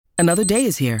Another day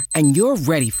is here, and you're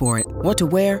ready for it. What to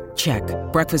wear? Check.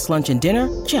 Breakfast, lunch, and dinner?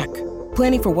 Check.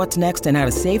 Planning for what's next and how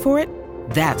to save for it?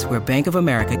 That's where Bank of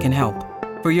America can help.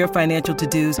 For your financial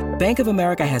to-dos, Bank of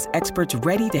America has experts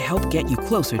ready to help get you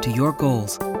closer to your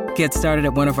goals. Get started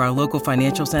at one of our local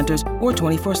financial centers or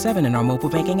 24/7 in our mobile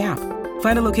banking app.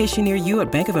 Find a location near you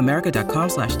at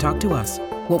bankofamerica.com/talktous.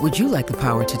 What would you like the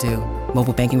power to do?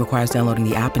 Mobile banking requires downloading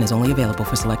the app and is only available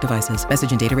for select devices.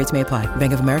 Message and data rates may apply.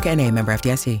 Bank of America N.A., member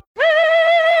FDIC.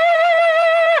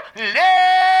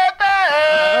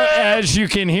 As you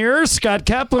can hear, Scott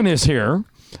Kaplan is here.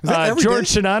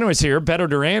 George day? Sedano is here. Beto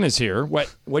Duran is here.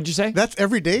 What'd you say? That's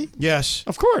every day? Yes.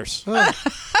 Of course. Where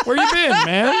you been,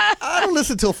 man? I don't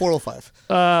listen till 4:05.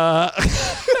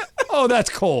 Oh, that's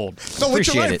cold. No, what's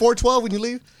your line? 4:12 when you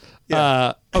leave?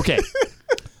 Yeah. Okay.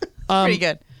 Pretty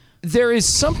good. There is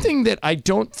something that I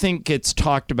don't think gets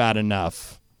talked about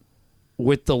enough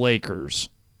with the Lakers.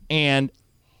 And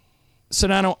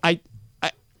Sedano,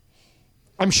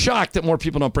 I'm shocked that more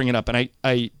people don't bring it up. And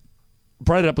I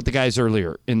brought it up with the guys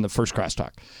earlier in the first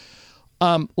crosstalk.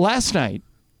 Last night,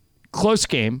 close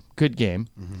game, good game.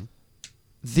 Mm-hmm.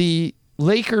 The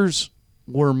Lakers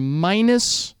were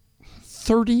minus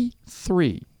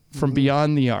 33 from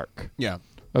beyond the arc. Yeah.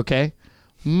 Okay?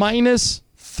 Minus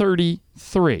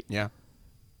 33. Yeah.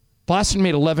 Boston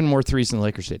made 11 more threes than the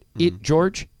Lakers did.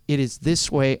 George, it is this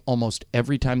way almost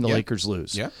every time the Lakers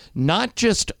lose. Yeah. Not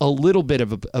just a little bit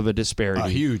of a disparity. A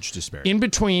huge disparity. In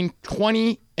between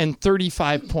 20 and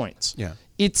 35 points. Yeah.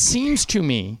 It seems to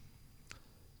me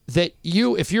that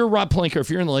if you're Rob Pelinka, if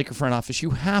you're in the Laker front office,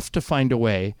 you have to find a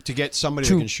way to get somebody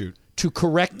who can shoot. To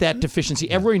correct that deficiency.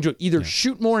 Everybody can do it. Either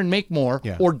shoot more and make more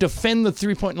or defend the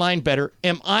three-point line better.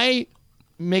 Am I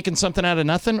making something out of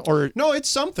nothing? Or no, it's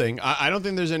something. I don't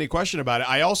think there's any question about it.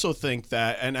 I also think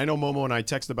that, and I know Momo and I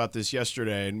texted about this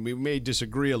yesterday, and we may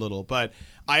disagree a little, but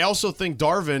I also think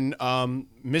Darvin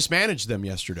mismanaged them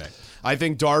yesterday. I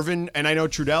think Darvin, and I know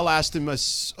Trudell asked him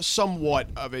somewhat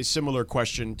of a similar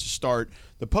question to start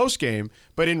the postgame,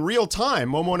 but in real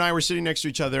time, Momo and I were sitting next to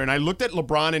each other, and I looked at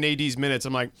LeBron and AD's minutes.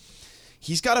 I'm like,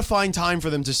 he's got to find time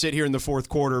for them to sit here in the fourth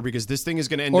quarter because this thing is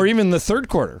going to end. Or even the third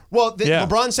quarter. Well,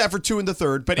 LeBron sat for 2 in the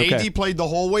third, but AD played the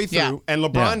whole way through, and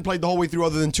LeBron played the whole way through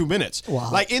other than 2 minutes.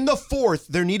 Wow. Like in the fourth,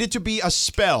 there needed to be a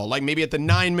spell, like maybe at the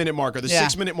 9-minute mark or the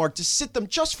 6-minute mark, to sit them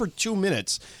just for 2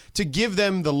 minutes to give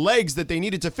them the legs that they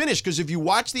needed to finish. Because if you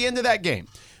watch the end of that game,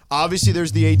 obviously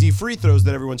there's the AD free throws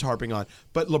that everyone's harping on,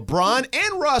 but LeBron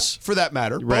and Russ, for that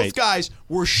matter, both guys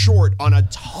were short on a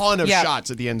ton of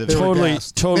shots at the end of the game.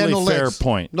 Totally fair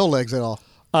point. No legs at all.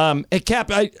 Hey,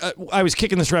 Cap, I was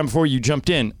kicking this around before you jumped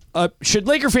in. Should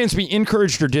Laker fans be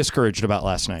encouraged or discouraged about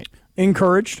last night?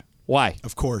 Encouraged. Why?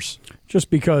 Of course. Just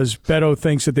because Beto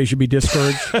thinks that they should be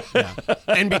discouraged.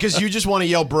 And because you just want to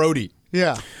yell Brody.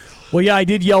 Yeah. Well, yeah, I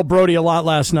did yell Brody a lot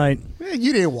last night.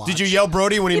 You didn't watch. Did you yell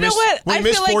Brody when he missed? When he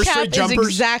missed 4 straight jumpers? Is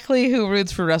exactly who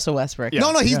roots for Russell Westbrook.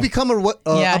 No, he's become a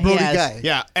Brody guy.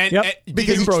 Yeah,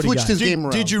 because he switched his game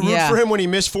around. Did you root for him when he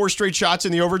missed 4 straight shots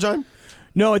in the overtime?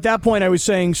 No, at that point I was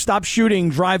saying stop shooting,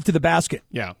 drive to the basket.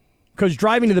 Yeah. Because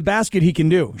driving to the basket he can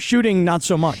do. Shooting, not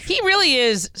so much. He really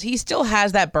is. He still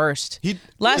has that burst.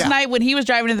 Last night when he was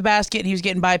driving to the basket and he was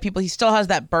getting by people, he still has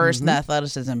that burst and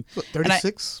athleticism.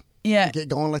 36? Yeah, get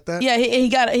going like that. Yeah,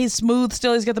 he's smooth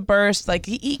still. He's got the burst. Like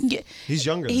he can get. He's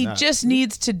younger. He just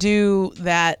needs to do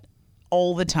that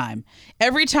all the time.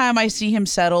 Every time I see him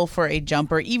settle for a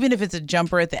jumper, even if it's a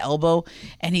jumper at the elbow,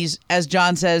 and he's, as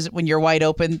John says, when you're wide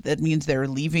open, that means they're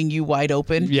leaving you wide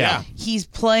open. Yeah, he's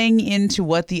playing into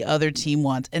what the other team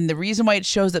wants, and the reason why it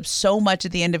shows up so much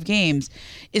at the end of games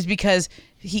is because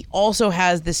he also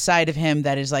has this side of him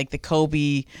that is like the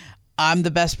Kobe. I'm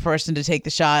the best person to take the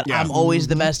shot. Yeah. I'm always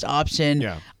the best option.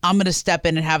 Yeah. I'm going to step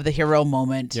in and have the hero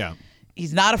moment. Yeah.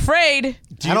 He's not afraid.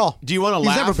 At all. Do you want to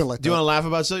laugh? Never been like that. Do you want to laugh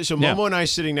about something? So Momo and I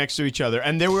sitting next to each other,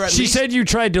 and there were She said you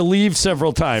tried to leave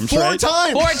several times, 4 right?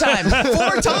 times. 4 times.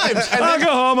 4 times. And I'll go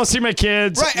home. I'll see my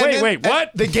kids. Right, Wait,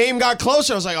 what? The game got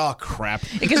closer. I was like, oh, crap.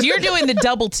 Because you're doing the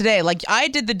double today. Like I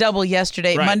did the double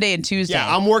yesterday, Right. Monday and Tuesday.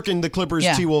 Yeah, I'm working the Clippers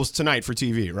T-Wolves tonight for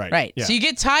TV, right? Right. Yeah. So you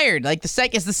get tired. Like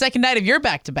it's the second night of your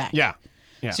back-to-back. Yeah.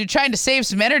 So you're trying to save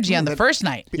some energy on the first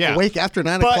night. Yeah. Awake after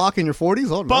 9 o'clock in your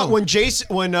 40s? Oh, no. But when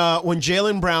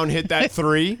Jaylen Brown hit that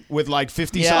 3 with like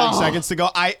 50-something seconds to go,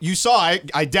 I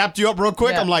dapped you up real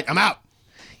quick. Yeah. I'm like, I'm out.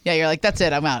 Yeah, you're like, that's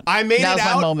it. I'm out. I made that it was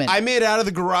out. my moment. I made it out of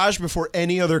the garage before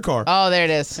any other car. Oh, there it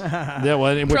is. Yeah,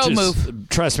 well, Pro which is, move.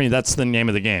 trust me, that's the name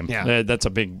of the game. Yeah. That's a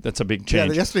big change. Yeah,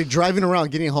 yesterday driving around,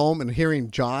 getting home, and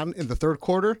hearing John in the third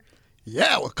quarter.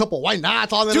 Yeah, with a couple white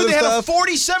knots, all that Dude, other they stuff.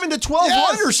 had a 47-12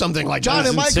 run or something like John that.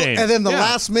 and Michael. insane. And then the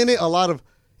last minute, a lot of,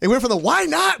 It went from the why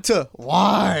not to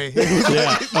why.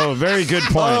 Yeah. Oh, very good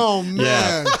point. Oh,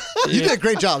 man. You did a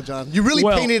great job, John. You really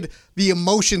painted the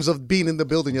emotions of being in the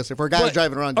building yesterday for a guy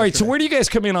driving around. All right, so where do you guys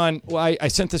come in on? Well, I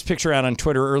sent this picture out on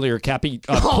Twitter earlier. Cappy,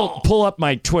 pull up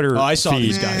my Twitter. Oh, I saw feed.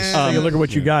 these guys. Take a look at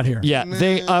what you got here. Yeah,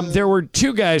 they there were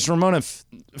two guys. Ramona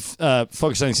focused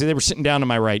on this. They were sitting down to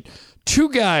my right. Two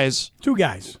guys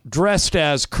dressed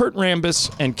as Kurt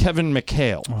Rambis and Kevin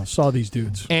McHale. Oh, I saw these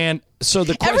dudes. And so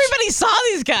the question, Everybody saw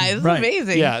these guys. It's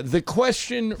amazing. Yeah, the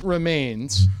question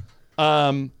remains: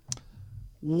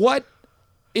 what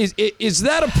is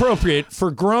that appropriate for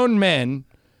grown men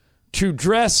to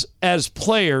dress as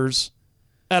players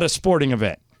at a sporting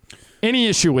event? Any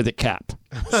issue with it, Cap?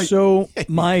 So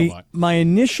my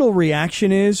initial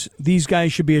reaction is these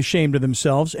guys should be ashamed of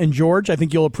themselves. And George, I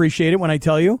think you'll appreciate it when I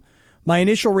tell you. My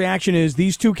initial reaction is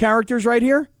these two characters right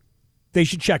here, they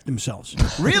should check themselves.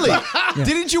 Really?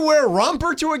 Didn't you wear a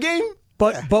romper to a game?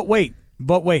 But wait.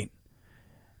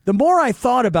 The more I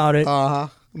thought about it, I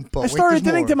started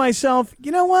to think to myself,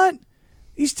 you know what?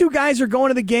 These two guys are going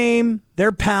to the game.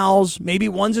 They're pals. Maybe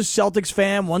one's a Celtics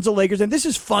fan, one's a Lakers. And this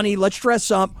is funny. Let's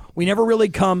dress up. We never really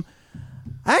come.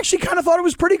 I actually kind of thought it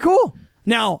was pretty cool.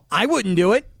 Now, I wouldn't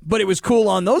do it, but it was cool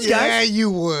on those guys. Yeah,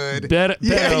 you would.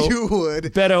 Beto, you would.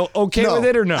 Beto, okay with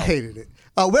it or no? I hated it.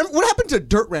 What happened to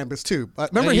Dirt Rambis, too?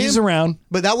 Remember him? He's around.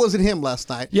 But that wasn't him last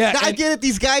night. Yeah. Now, I get it.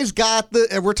 These guys got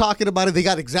and we're talking about it. They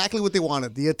got exactly what they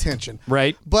wanted, the attention.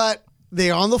 Right. But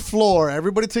they're on the floor.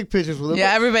 Everybody took pictures with them.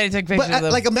 Yeah, everybody took pictures of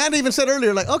them. Like Amanda even said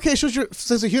earlier, like, okay, shows your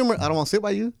sense of humor. I don't want to sit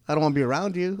by you. I don't want to be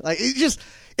around you. Like, it's just,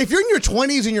 if you're in your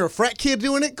 20s and you're a frat kid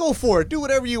doing it, go for it. Do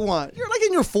whatever you want. You're like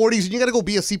in your 40s and you got to go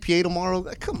be a CPA tomorrow.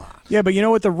 Like, come on. Yeah, but you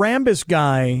know what? The Rambis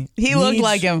guy. He looked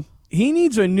like him. He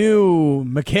needs a new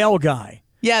McHale guy.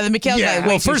 Yeah, the McHale guy.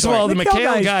 Well, first of all, the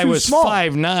McHale guy was small.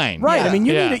 5'9". Right. Yeah. I mean,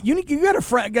 you got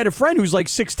a friend who's like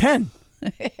 6'10".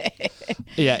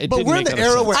 Yeah, but we're in the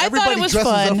era where I thought everybody it was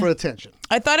dresses fun. up for attention.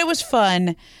 I thought it was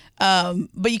fun,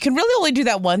 but you can really only do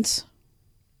that once.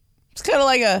 It's kind of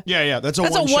like a That's a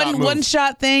one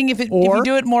shot thing. If you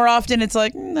do it more often, it's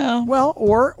like no. Well,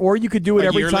 or you could do it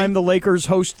every yearly? time the Lakers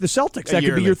host the Celtics. That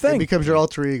could be your It thing. becomes your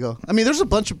alter ego. I mean, there's a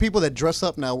bunch of people that dress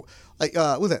up now. Like,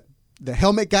 what was that? The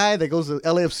helmet guy that goes to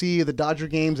LAFC, the Dodger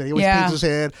games, and he always paints his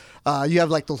head. You have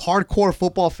like those hardcore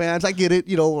football fans. I get it.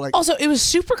 You know, like Also, it was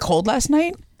super cold last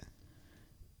night,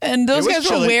 and those guys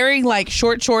were wearing like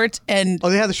short shorts and.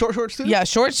 Oh, they had the short shorts too. Yeah,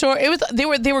 short. It was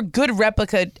they were good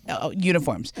replica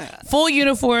uniforms, full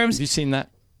uniforms. Have you seen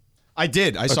that? I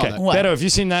did. I saw that. What? Beto, have you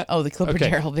seen that? Oh, the Clipper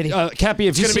Darrell video. Cappy,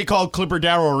 have It's you going to seen? be called Clipper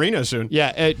Darrell Arena soon.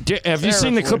 Yeah, have you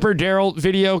seen the Clipper Darrell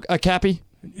video, Cappy?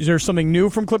 Is there something new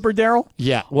from Clipper Darrell?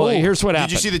 Yeah. Well, here's what happened.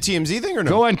 Did you see the TMZ thing or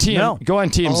no? Go on No.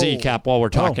 TMZ, Cap, while we're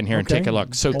talking here and okay. take a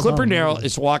look. So Clipper Darrell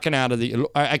is walking out of the.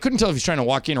 I couldn't tell if he's trying to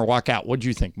walk in or walk out. What do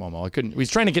you think, Momo? I couldn't. He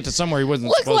was trying to get to somewhere he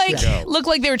wasn't supposed to go. Looked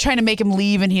like they were trying to make him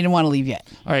leave, and he didn't want to leave yet.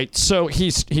 All right. So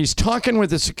he's talking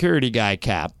with the security guy,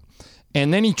 Cap,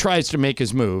 and then he tries to make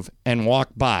his move and walk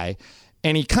by,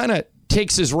 and he kind of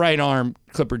takes his right arm,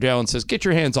 Clipper Darrell, and says, "Get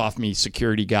your hands off me,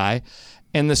 security guy."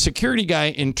 And the security guy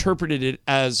interpreted it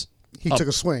as. He took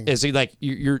a swing. Is he like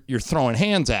you're throwing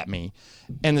hands at me?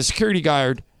 And the security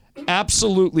guard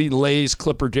absolutely lays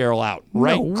Clipper Darrell out.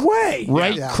 Right, No way.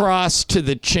 right cross to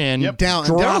the chin. Down.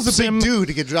 And that was a big him, dude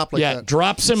to get dropped like that.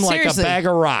 drops him Seriously. like a bag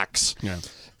of rocks. Yeah.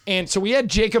 And so we had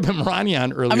Jacob Imrani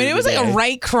on earlier. I mean, it was like today. a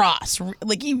right cross.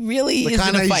 Like he really The is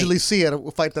kind in I a fight. usually see at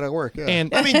a fight that I work. Yeah.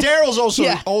 And I mean, Darrell's also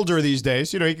Yeah. older these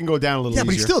days. You know, he can go down a little yeah, easier.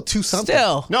 but he's still 2-something.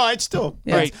 Still. No, it's still.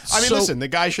 Right. I mean, So- listen, the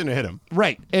guy shouldn't have hit him.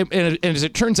 right, and as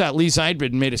it turns out, Lee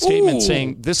Zeidman made a statement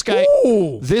saying this guy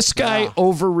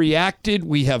overreacted.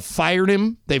 We have fired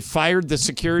him. They fired the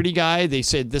security guy. They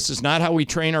said this is not how we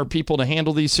train our people to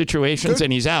handle these situations,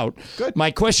 and he's out. Good.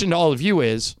 My question to all of you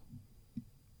is,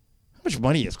 how much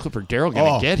money is Clipper Darrell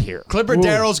going to get here? Clipper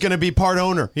Darrell's going to be part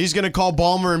owner. He's going to call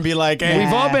Ballmer and be like, hey,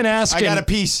 We've all been asking. I got a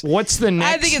piece. What's the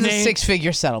next I think it's name? a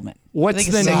six-figure settlement. What's I think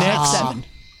it's the six, next- 7.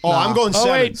 Oh, I'm going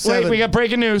Oh, seven. wait, we got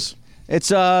breaking news. It's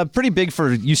pretty big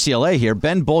for UCLA here.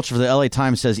 Ben Bolch for the LA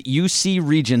Times says UC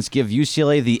Regents give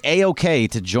UCLA the A-OK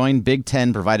to join Big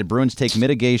Ten, provided Bruins take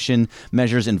mitigation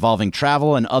measures involving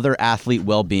travel and other athlete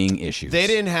well-being issues. They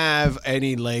didn't have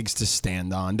any legs to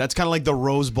stand on. That's kind of like the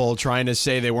Rose Bowl trying to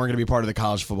say they weren't going to be part of the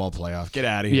college football playoff. Get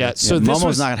out of here. Yeah, so Yeah, this Momo's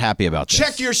was not happy about this.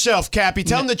 Check yourself, Cappy.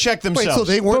 Tell them to check Wait, themselves. so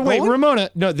they But weren't wait, going? Ramona,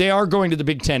 no, they are going to the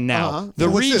Big Ten now. Uh-huh. The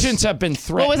What's this? Regents have been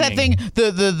threatening. What was that thing?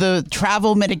 The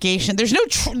travel mitigation. There's no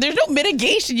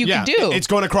mitigation you can do. It's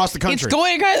going across the country. It's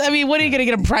going across. I mean, what are you going to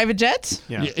get them private jets?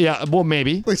 Yeah, well,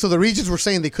 maybe. Wait, so the Regents were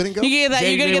saying they couldn't go? You get that.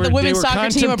 They- You're going they to get the were- women's they were soccer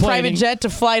team a private contemplating- jet to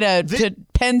fly to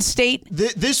Penn State.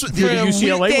 This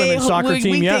UCLA women's soccer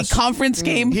team, weekday yes. conference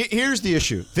game. Here's the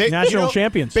issue. National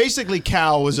champions. Basically,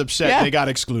 Cal was upset Yeah. they got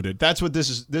excluded. That's what this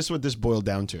is. This is what this boiled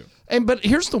down to. But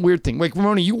here's the weird thing. Like,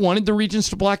 Ramona, you wanted the Regents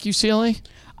to block UCLA?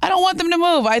 I don't want them to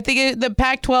move. I think the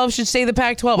Pac-12 should stay the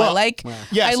Pac-12. Well, I like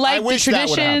yes, I like I the wish that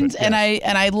would traditions, happen,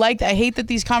 and I hate that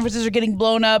these conferences are getting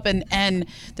blown up, and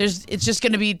it's just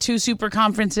going to be 2 super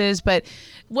conferences. But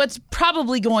what's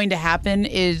probably going to happen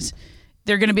is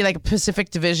they're going to be like a Pacific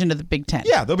Division of the Big Ten.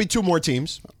 Yeah, there'll be 2 more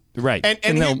teams. Right.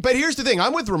 But here's the thing.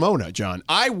 I'm with Ramona, John.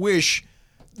 I wish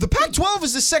the Pac-12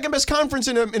 is the second best conference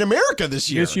in America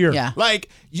this year. Yeah. Like,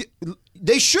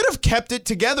 they should have kept it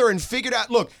together and figured out.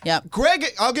 Look, Yep. Greg,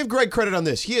 I'll give Greg credit on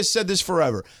this. He has said this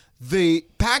forever. The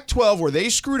Pac-12, where they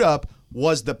screwed up,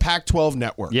 was the Pac-12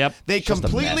 network. Yep. They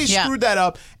completely Yeah. screwed that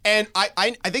up. And I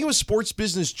think it was Sports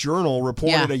Business Journal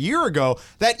reported Yeah. a year ago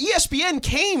that ESPN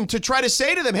came to try to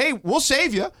say to them, hey, we'll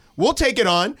save you. We'll take it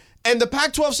on. And the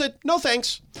Pac-12 said, no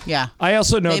thanks. Yeah. I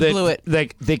also know They blew it.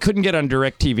 that they couldn't get on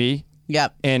DirecTV.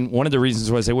 Yep. And one of the reasons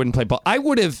was they wouldn't play ball. I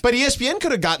would have. But ESPN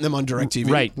could have gotten them on DirecTV.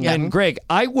 Right. Yeah. And Greg,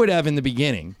 I would have in the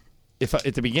beginning, if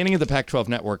at the beginning of the Pac-12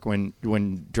 network, when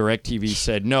DirecTV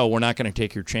said, no, we're not going to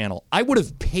take your channel, I would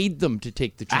have paid them to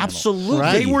take the channel. Absolutely.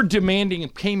 Right. They were demanding a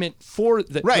payment for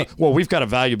the. Right. Well, we've got a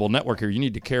valuable network here. You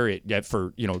need to carry it yet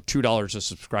for $2 a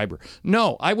subscriber.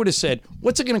 No, I would have said,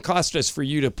 what's it going to cost us for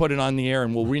you to put it on the air,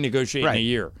 and we'll renegotiate in a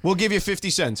year. We'll give you 50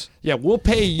 cents. Yeah, we'll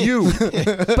pay you.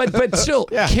 but still,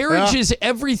 carriage is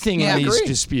everything Yeah. in these Agreed.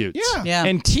 disputes. Yeah. Yeah.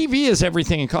 And TV is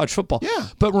everything in college football. Yeah.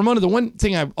 But Ramona, the one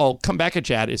thing I'll come back at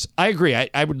you at is I agree.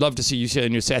 I would love to see UCLA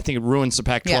and UCLA. I think it ruins the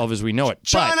Pac-12 Yeah. as we know it.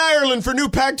 John Ireland for new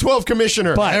Pac-12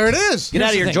 commissioner. But There it is. Get out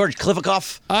of the here, thing. George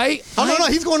Klifikoff. No,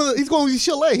 he's going to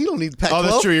UCLA. He don't need the Pac-12. Oh,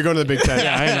 that's true. You're going to the Big Ten.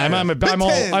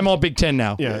 Yeah, I'm all Big Ten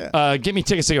now. Yeah. Get me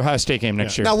tickets to the Ohio State game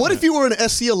next year. Now, what if you were an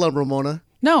SC alum, Ramona?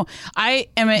 No, I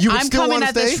am. You would I'm still coming wanna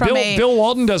at this stay? from Bill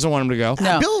Walton doesn't want him to go.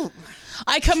 No. Bill,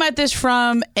 I come at this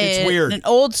from It's weird. an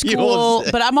old You school,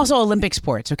 old- but I'm also Olympic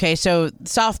sports. Okay, so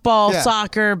softball, Yeah.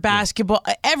 soccer, basketball,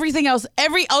 everything else,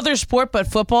 every other sport but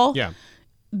football. Yeah.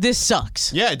 This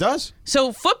sucks. Yeah, it does.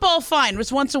 So football, fine.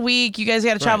 It's once a week. You guys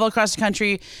got to travel across the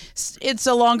country. It's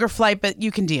a longer flight, but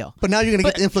you can deal. but now you're going to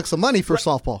get the influx of money for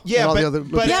softball. Yeah, and all but- the other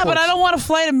but- Yeah, but I don't want to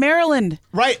fly to Maryland.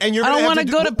 Right. And you're I don't gonna have want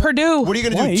to go to Purdue. What are you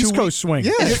going to Why, do? East 2 Coast weeks? swing.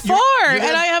 Yeah. It's You're far, gonna-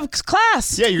 and I have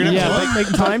class. Yeah, you're going to Yeah, have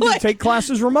Make time to take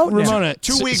classes remote now. Ramona,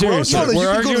 2 week seriously, road trip. No, you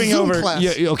we're could go to arguing Zoom over. class.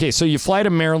 Yeah, okay, so you fly to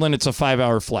Maryland, it's a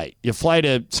 5-hour flight. You fly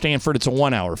to Stanford, it's a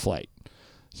 1-hour flight.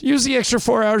 Use the extra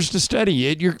 4 hours to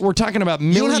study. We're talking about You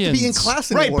millions. don't have to be in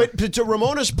class Right, anymore. but to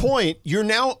Ramona's point, you're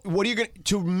now, what are you going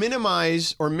to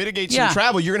minimize or mitigate some Yeah.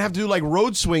 travel? You're going to have to do like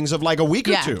road swings of like a week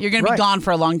Yeah, or 2. you're going to be Right. gone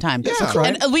for a long time. That's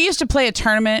right. And we used to play a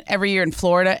tournament every year in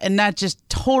Florida, and that just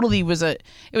totally was a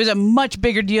much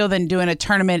bigger deal than doing a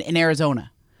tournament in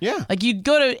Arizona. Yeah. Like you'd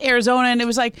go to Arizona and it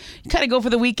was like you kind of go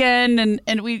for the weekend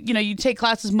and we you'd take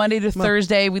classes Monday to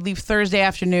Thursday. We'd leave Thursday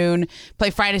afternoon, play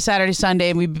Friday, Saturday, Sunday,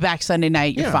 and we'd be back Sunday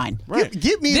night. You're fine. Right.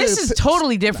 Get me This to- is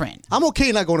totally different. I'm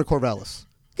okay not going to Corvallis.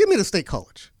 Give me the state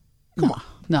college. Come on.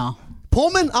 No.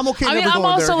 Pullman, I'm okay I mean, never I'm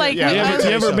going also there. like Yeah, You let me ever,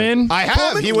 tell you ever something. been? I have.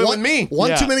 Pullman, He went with me.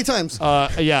 One Yeah. too many times.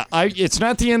 Yeah, it's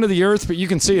not the end of the earth, but you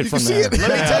can see it from can see there. it.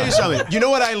 Let me tell you something. You know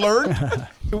what I learned?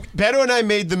 Beto and I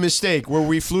made the mistake where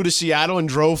we flew to Seattle and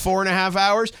drove 4.5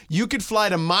 hours. You could fly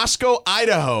to Moscow,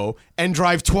 Idaho, and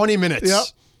drive 20 minutes. Yep.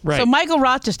 Right. So Michael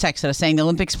Roth just texted us saying the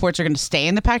Olympic sports are going to stay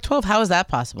in the Pac-12. How is that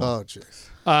possible? Oh, jeez.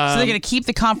 So they're going to keep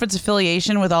the conference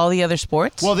affiliation with all the other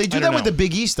sports? Well, they do I that don't with know. the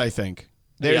Big East, I think.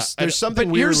 There's Yeah, something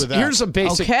but weird with that. Here's a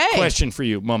basic Okay. question for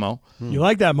you, Momo. You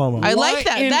like that, Momo? I like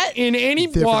that. In any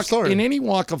Different story. in any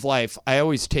walk of life, I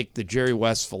always take the Jerry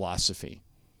West philosophy.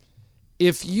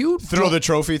 If you Throw the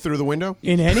trophy through the window?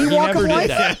 In any He walk never of did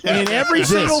life, that. in every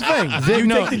single thing, you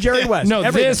take the Jerry West. No,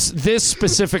 Everything. this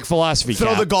specific philosophy. Throw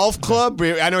Cap. the golf club?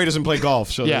 I know he doesn't play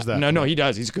golf, so Yeah, there's that. no, he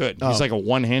does. He's good. He's like a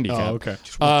one handicap. Oh, okay.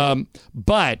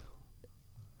 But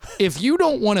if you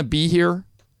don't want to be here,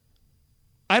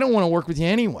 I don't want to work with you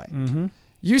anyway. Mm-hmm.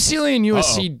 UCLA and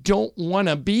USC don't want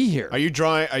to be here. Are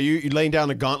you laying down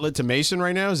a gauntlet to Mason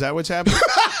right now? Is that what's happening?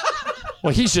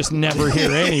 Well, he's just never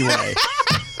here anyway.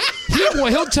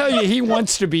 He'll tell you he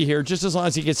wants to be here just as long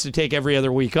as he gets to take every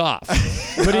other week off.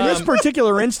 But in this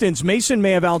particular instance, Mason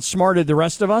may have outsmarted the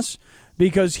rest of us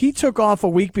because he took off a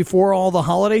week before all the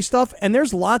holiday stuff, and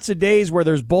there's lots of days where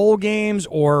there's bowl games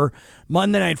or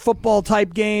Monday Night Football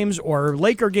type games or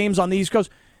Laker games on the East Coast.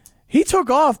 He took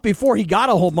off before he got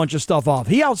a whole bunch of stuff off.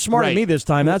 He outsmarted me this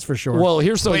time, that's for sure. Well,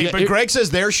 here's the Wait, but Greg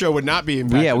says their show would not be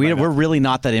impacted. Yeah, we're really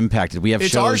not that impacted. We have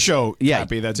It's shows. our show,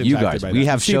 Cappy, that's you impacted guys. by We that.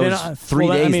 have See, shows then 3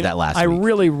 days I mean, that last I week.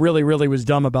 really, really, really was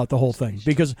dumb about the whole thing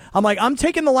because I'm like, I'm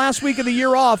taking the last week of the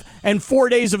year off, and 4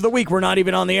 days of the week we're not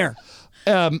even on the air.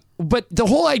 But the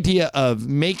whole idea of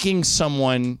making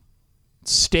someone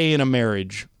stay in a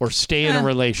marriage or stay in a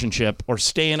relationship or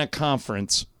stay in a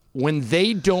conference when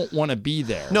they don't want to be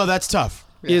there No, that's tough.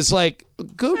 is like,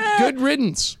 good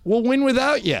riddance. We'll win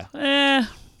without you. I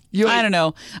don't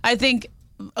know. I think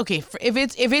if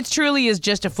it's truly is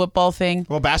just a football thing.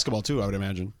 Well, basketball too, I would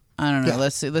imagine. I don't know.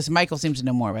 Let's see. Michael seems to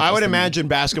know more about. I this would than me. imagine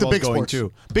basketball's big going sports.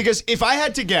 too. Because if I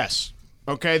had to guess,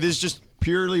 okay, this is just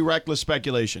purely reckless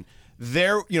speculation.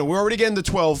 We're already getting the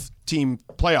 12-team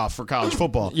playoff for college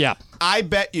football. Yeah. I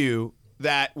bet you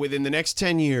that within the next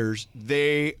 10 years,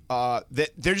 they're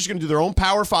just going to do their own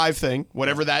Power 5 thing,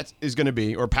 whatever that is going to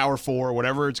be, or Power 4, or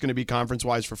whatever it's going to be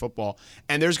conference-wise for football.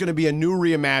 And there's going to be a new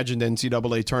reimagined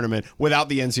NCAA tournament without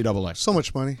the NCAA. So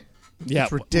much money. Yeah,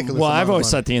 It's ridiculous. Well, amount I've of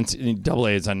always money. thought the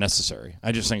NCAA is unnecessary.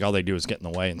 I just think all they do is get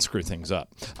in the way and screw things up.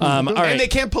 All And right. they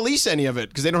can't police any of it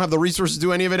because they don't have the resources to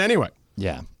do any of it anyway.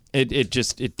 Yeah.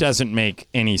 It doesn't make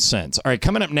any sense. All right,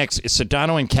 coming up next is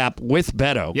Sedano and Cap with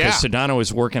Beto. Yeah. Because Sedano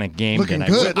is working a game Looking tonight.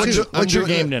 good, What's too. what's your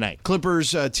game tonight?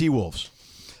 Clippers, T-Wolves.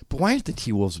 But why aren't the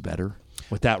T-Wolves better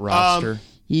with that roster?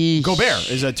 Gobert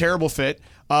is a terrible fit.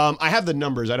 I have the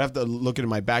numbers. I'd have to look into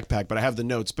my backpack, but I have the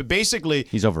notes. But basically,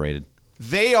 He's overrated.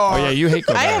 they are. Oh, yeah, you hate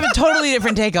Gobert. I have a totally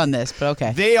different take on this, but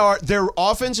okay. Their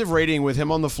offensive rating with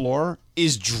him on the floor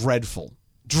is dreadful.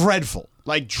 Dreadful.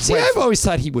 Like See, dreadful. I've always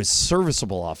thought he was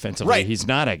serviceable offensively. Right. He's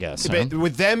not, I guess. Huh? But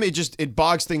with them, it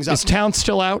bogs things up. Is Towns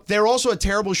still out? They're also a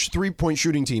terrible 3-point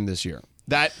shooting team this year.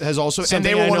 That has also, Something and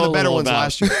they were I one of know the better a little ones about.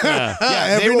 last year. Yeah. Yeah,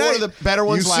 they Every were one night. of the better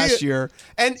ones You see last it. year.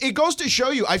 And it goes to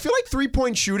show you, I feel like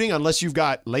 3-point shooting, unless you've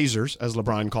got lasers, as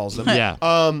LeBron calls them, Yeah.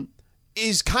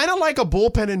 is kind of like a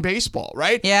bullpen in baseball,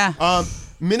 right? Yeah.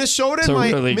 Minnesota It's a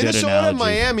really good and analogy.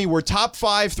 Miami were top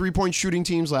 5 3-point shooting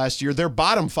teams last year. They're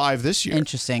bottom 5 this year.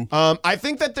 Interesting. I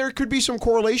think that there could be some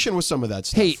correlation with some of that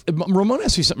stuff. Hey, Ramon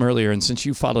asked you something earlier, and since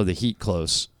you follow the Heat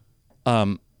close, I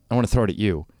want to throw it at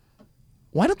you.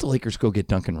 Why don't the Lakers go get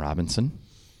Duncan Robinson?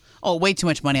 Oh, way too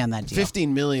much money on that deal. $15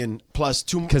 million plus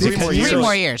 3 Three more years.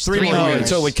 more years. Three Three more more years. years.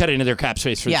 So it would cut into their cap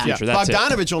space for Yeah. the future. That's it.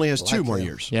 Bogdanovich only has 2 more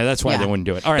years. Yeah, that's why Yeah. they wouldn't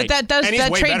do it. All right. But And he's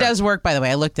that way trade better. does work, by the way.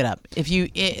 I looked it up.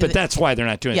 But that's why they're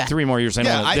not doing Yeah. it. 3 more years. They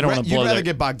don't Yeah, want to you'd blow rather their,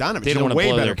 get Bogdanovich. They He's don't a want to way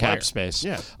blow better their cap player. space.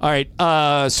 Yeah. All right.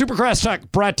 Supercross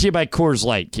Talk brought to you by Coors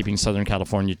Light, keeping Southern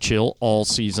California chill all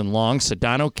season long.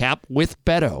 Sedano Cap with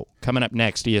Beto. Coming up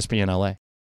next, ESPN LA.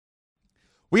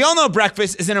 We all know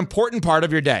breakfast is an important part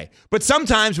of your day, but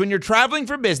sometimes when you're traveling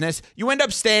for business, you end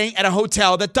up staying at a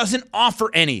hotel that doesn't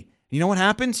offer any. You know what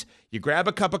happens? You grab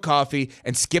a cup of coffee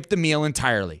and skip the meal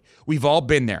entirely. We've all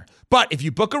been there. But if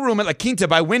you book a room at La Quinta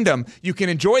by Wyndham, you can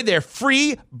enjoy their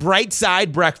free Bright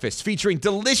Side breakfast featuring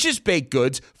delicious baked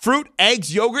goods, fruit,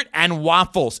 eggs, yogurt, and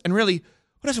waffles. And really,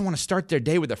 who doesn't want to start their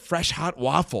day with a fresh hot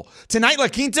waffle? Tonight, La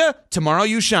Quinta, tomorrow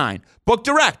you shine. Book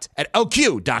direct at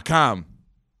lq.com.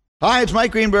 Hi, it's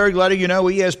Mike Greenberg letting you know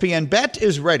ESPN Bet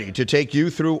is ready to take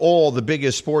you through all the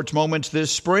biggest sports moments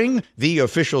this spring. The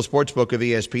official sportsbook of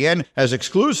ESPN has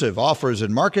exclusive offers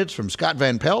and markets from Scott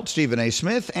Van Pelt, Stephen A.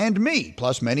 Smith, and me,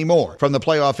 plus many more. From the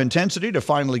playoff intensity to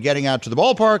finally getting out to the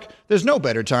ballpark, there's no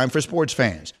better time for sports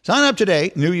fans. Sign up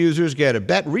today. New users get a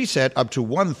bet reset up to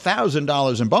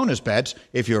 $1,000 in bonus bets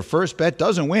if your first bet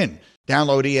doesn't win.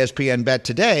 Download ESPN Bet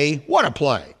today. What a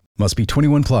play. Must be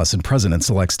 21 plus and present in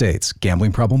select states.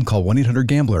 Gambling problem? Call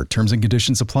 1-800-GAMBLER. Terms and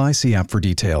conditions apply. See app for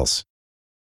details.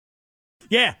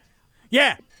 Yeah.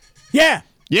 Yeah.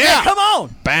 Come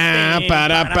on. Bam,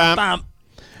 ba-da-bam.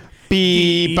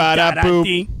 Beep,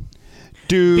 ba-da-boop.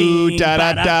 Do,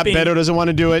 da-da-da. Beto doesn't want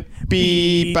to do it.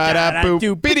 Beep,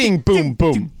 ba-da-boop. Bidding, boom,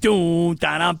 boom.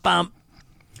 Do-da-da-bum.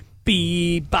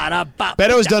 Beep-ba-da-bop.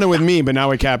 Beto's done it with me, but now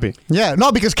with Cappy. Yeah,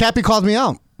 no, because Cappy called me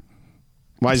out.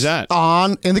 Why is that?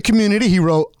 In the community, he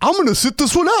wrote, I'm going to sit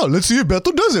this one out. Let's see if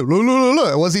Beto does it.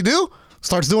 What's he do?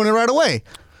 Starts doing it right away.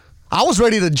 I was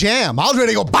ready to jam. I was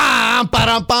ready to go, bam,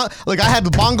 ba-dum, bam. Like, I had the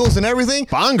bongos and everything.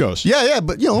 Bongos. Yeah,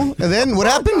 but, and then what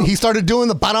happened? He started doing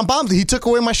the ba-dum, bam. He took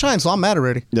away my shine, so I'm mad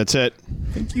already. That's it.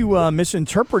 I think you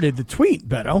misinterpreted the tweet,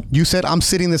 Beto. You said, I'm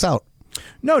sitting this out.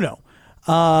 No. What's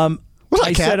up,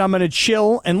 I Cap? said I'm going to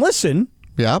chill and listen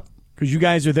Yeah. because you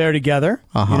guys are there together,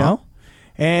 you know?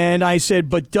 And I said,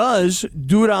 but does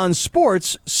Duran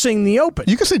Sports sing the Open?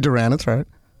 You can say Duran, that's right.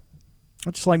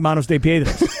 Just like Manos de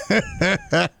Piedras.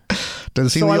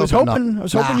 Doesn't seem So to I be was open. hoping, No. I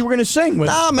was hoping you were going to sing with.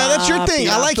 Nah, man, that's your thing.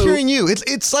 I like hearing you.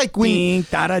 It's like when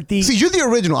see, you're the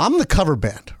original. I'm the cover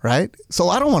band, right? So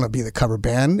I don't want to be the cover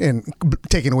band and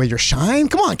taking away your shine.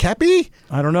 Come on, Cappy.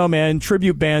 I don't know, man.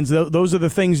 Tribute bands, those are the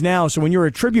things now. So when you're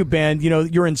a tribute band,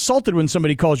 you're insulted when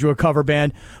somebody calls you a cover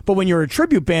band. But when you're a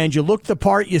tribute band, you look the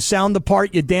part, you sound the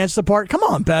part, you dance the part. Come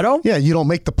on, Beto. Yeah, you don't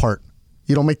make the part.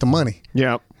 You don't make the money.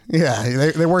 Yeah.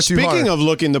 Yeah, they work too hard. Speaking of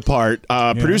looking the part,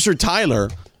 producer Tyler.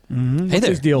 Hey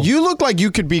there. His deal? You look like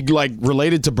you could be like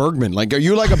related to Bergman. Like, are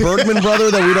you like a Bergman brother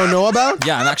that we don't know about?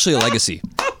 Yeah, I'm actually a legacy.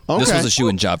 Okay. This was a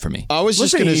shoe-in job for me. I was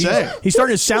just going to say. He's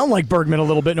starting to sound like Bergman a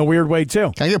little bit in a weird way,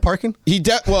 too. Can I get parking? I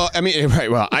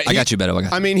got you, Beto.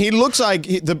 I mean, he looks like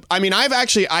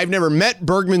I've never met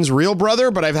Bergman's real brother,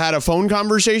 but I've had a phone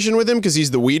conversation with him because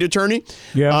he's the weed attorney.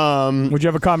 Yeah. What'd you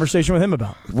have a conversation with him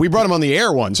about? We brought him on the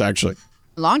air once, actually.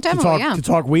 Long time ago, yeah. To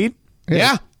talk weed?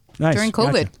 Yeah. Nice. During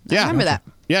COVID. Gotcha. I remember that.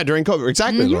 Yeah, during COVID.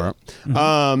 Exactly, Mm-hmm.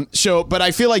 Laura. But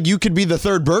I feel like you could be the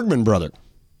third Bergman brother.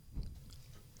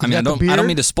 I mean, I don't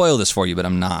mean to spoil this for you, but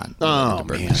I'm not. Oh,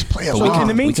 man. So in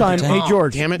the meantime, hey,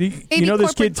 George, damn it. you know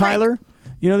this kid, Tyler?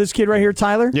 You know this kid right here,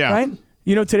 Tyler? Yeah. Right?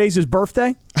 You know today's his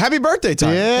birthday? Happy birthday,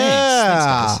 Tyler.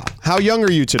 Yeah. Thanks, guys. How young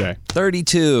are you today?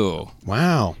 32.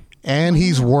 Wow. And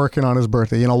he's working on his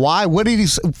birthday. You know why? What did he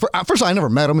say? First of all, I never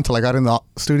met him until I got in the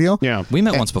studio. Yeah. We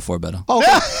met once before, Beto.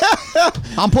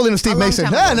 I'm pulling a Steve Mason.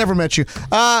 I never met you.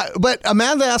 But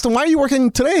Amanda asked him, why are you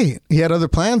working today? He had other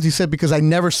plans. He said, because I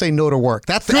never say no to work.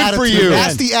 That's the Good attitude. for you.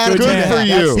 That's the attitude. Good for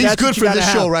you. He's That's good what for you this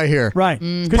gotta show have. right here. Right.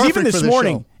 Because Perfect even for this this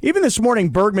morning,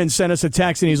 show. Bergman sent us a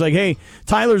text and he's like, hey,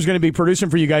 Tyler's going to be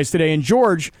producing for you guys today. And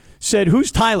George said,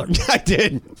 who's Tyler? I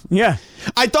did. Yeah.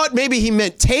 I thought maybe he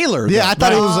meant Taylor. Yeah, I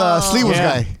thought it was Sleewas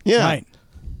guy. Yeah.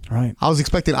 Right. I was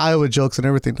expecting Iowa jokes and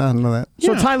everything. I didn't know that.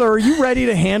 So Tyler, are you ready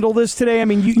to handle this today? I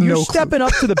mean, you're No stepping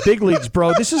up to the big leagues,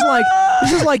 bro. This is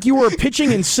like you were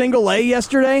pitching in single A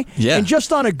yesterday. Yeah. And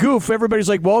just on a goof, everybody's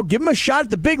like, well, give him a shot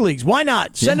at the big leagues. Why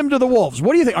not? Send him to the Wolves.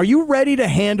 What do you think? Are you ready to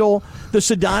handle the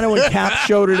Sedano and Cap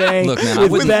show today? Look, man, I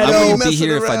with wouldn't Beto? be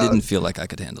here if I around. didn't feel like I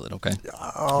could handle it, okay?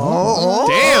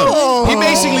 Damn. He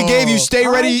basically gave you stay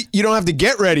ready. You don't have to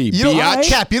get ready. You know, biatch.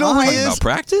 Cap, you know who he Talking is? about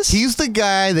practice? He's the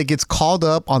guy that gets called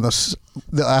up on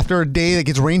after a day that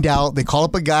gets rained out. They call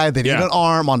up a guy that needs an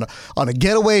arm on a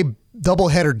getaway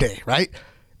doubleheader day, right?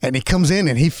 And he comes in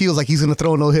and he feels like he's going to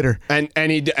throw a no hitter. And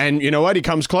you know what? He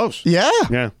comes close. Yeah.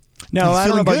 Yeah. Now, He's I don't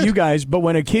know feeling about good. you guys, but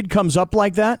when a kid comes up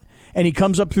like that, and he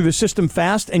comes up through the system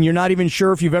fast, and you're not even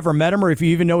sure if you've ever met him or if you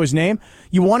even know his name,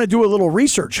 you want to do a little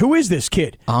research. Who is this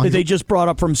kid that they just brought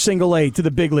up from single A to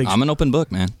the big leagues? I'm an open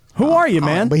book, man. Who are you,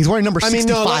 man? But he's wearing number I mean,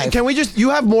 65. no, can we just, you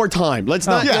have more time. Let's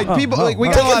not, we got Take a lot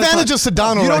of advantage of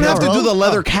Sedano You don't right have now, to do bro. the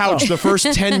leather couch the first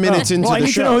 10 minutes into well, I the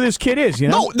need show. to know who this kid is, you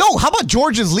know? No. How about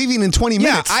George is leaving in 20 Yeah,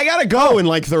 minutes? I got to go in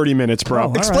like 30 minutes, bro.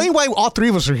 all Explain why all three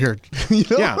of us are here. You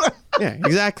know? Yeah,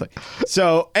 exactly.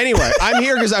 So anyway, I'm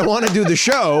here because I want to do the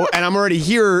show, and I'm already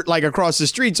here like across the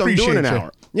street, so I'm doing an Appreciate you.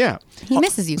 hour. Yeah. He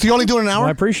misses you. So you only doing an hour? Well,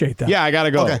 I appreciate that. Yeah, I got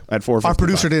to go at 4:55. Our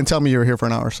producer didn't tell me you were here for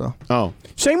an hour, so. Oh.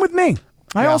 Same with me.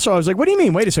 I was like, what do you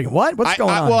mean? Wait a second. What? What's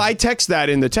going on? Well, I text that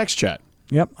in the text chat.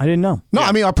 Yep, I didn't know. No,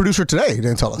 I mean, our producer today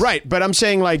didn't tell us. Right, but I'm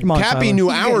saying like Come on, Cappy Tyler. knew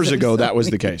hours ago that was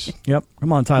the case. Yep.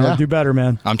 Come on, Tyler. Yeah. Do better,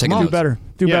 man. I'm taking Do notes. better.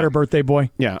 Do Yeah. better, birthday boy.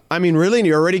 Yeah, I mean, really, and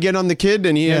you're already getting on the kid,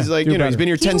 and he is like, do he's better. been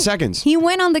here 10 seconds. He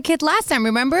went on the kid last time,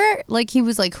 remember? Like, he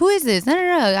was like, who is this? No. I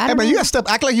Hey, don't man, know. you got to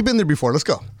act like you've been there before. Let's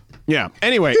go. Yeah.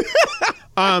 Anyway,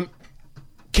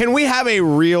 can we have a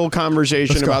real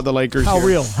conversation Let's go. about the Lakers? How here?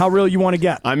 real? How real you want to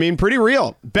get? I mean, pretty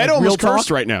real. Beto real almost talk?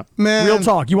 cursed right now. Man. Real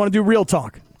talk. You want to do real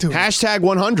talk? Dude, Hashtag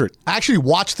 100. I actually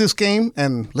watched this game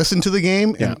and listened to the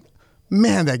game. Yeah. And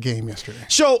man, that game yesterday.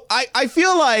 So I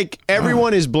feel like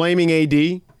everyone is blaming AD,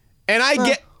 and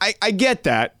I get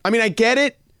that. I mean, I get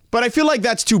it, but I feel like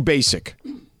that's too basic,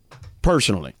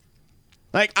 personally.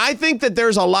 Like, I think that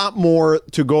there's a lot more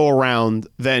to go around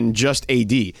than just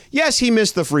AD. Yes, he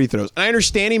missed the free throws. And I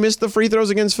understand he missed the free throws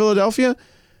against Philadelphia,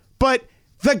 but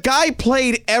the guy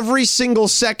played every single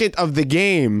second of the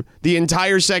game, the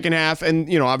entire second half,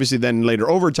 and, obviously then later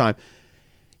overtime.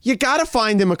 You got to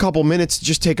find him a couple minutes to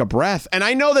just take a breath. And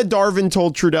I know that Darvin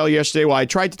told Trudell yesterday, well, I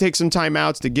tried to take some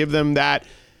timeouts to give them that.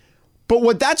 But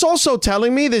what that's also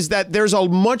telling me is that there's a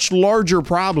much larger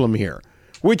problem here,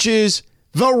 which is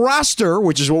the roster,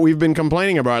 which is what we've been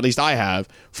complaining about, at least I have,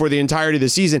 for the entirety of the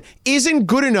season, isn't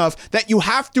good enough that you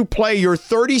have to play your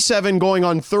 37 going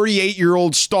on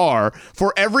 38-year-old star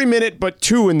for every minute but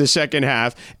 2 in the second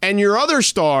half, and your other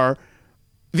star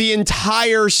the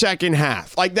entire second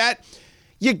half. Like that,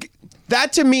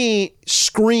 That to me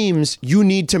screams you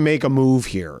need to make a move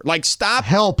here. Like stop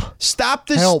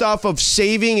this stuff of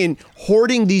saving and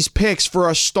hoarding these picks for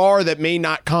a star that may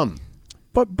not come.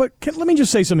 But let me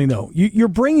just say something though. You're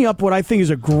bringing up what I think is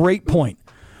a great point,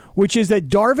 which is that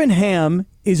Darvin Ham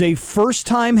is a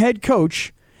first-time head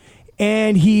coach,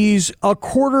 and he's a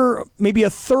quarter, maybe a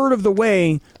third of the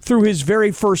way through his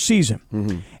very first season.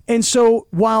 Mm-hmm. And so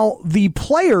while the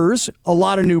players, a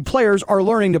lot of new players, are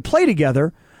learning to play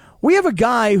together, we have a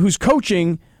guy who is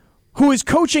coaching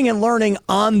and learning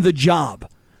on the job.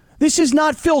 This is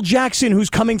not Phil Jackson, who's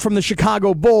coming from the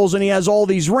Chicago Bulls and he has all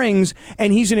these rings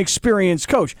and he's an experienced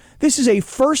coach. This is a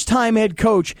first-time head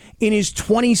coach in his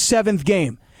 27th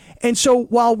game. And so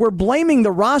while we're blaming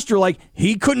the roster like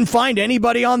he couldn't find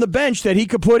anybody on the bench that he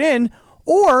could put in,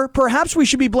 or perhaps we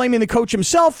should be blaming the coach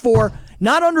himself for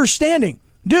not understanding,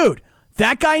 dude,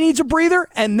 that guy needs a breather,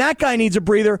 and that guy needs a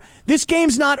breather. This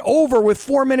game's not over with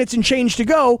 4 minutes and change to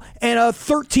go and a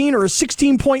 13 or a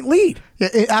 16-point lead. Yeah,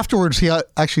 afterwards, he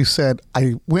actually said,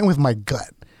 I went with my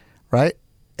gut, right?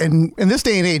 And in this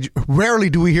day and age, rarely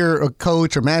do we hear a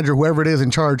coach or manager, whoever it is in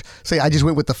charge, say, I just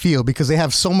went with the feel, because they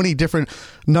have so many different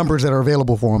numbers that are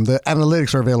available for them. The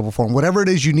analytics are available for them. Whatever it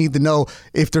is you need to know,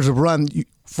 if there's a run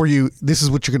for you, this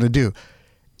is what you're going to do.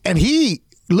 And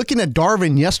looking at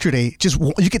Darvin yesterday,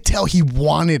 you could tell he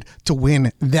wanted to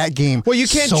win that game. Well, you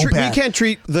can't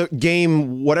treat the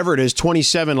game, whatever it is,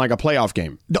 27 like a playoff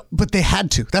game. No, but they had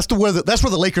to. That's where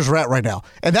the Lakers are at right now,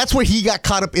 and that's where he got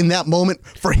caught up in that moment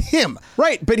for him.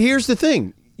 Right, but here's the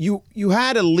thing. You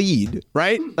had a lead,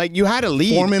 right? Like you had a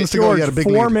lead. 4 minutes to go, you had a big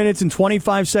lead. 4 minutes and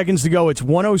 25 seconds to go. It's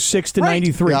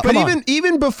 106-93. Yeah. But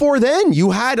even before then,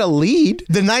 you had a lead.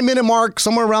 The 9-minute mark,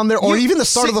 somewhere around there, or even the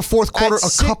start of the fourth quarter,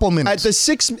 couple minutes. At the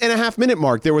 6.5 minute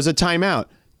mark, there was a timeout.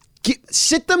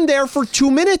 Sit them there for 2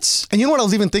 minutes. And you know what I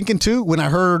was even thinking too when I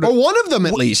heard, or one of them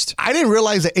at least. I didn't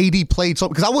realize that AD played so,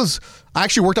 because I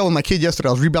actually worked out with my kid yesterday.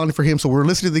 I was rebounding for him, so we were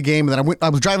listening to the game, and then I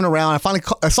was driving around.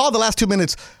 I saw the last 2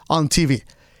 minutes on TV.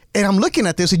 And I'm looking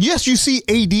at this, and yes, you see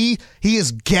AD, he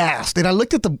is gassed. And I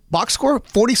looked at the box score,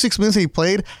 46 minutes that he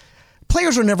played.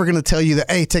 Players are never going to tell you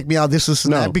that, hey, take me out, this,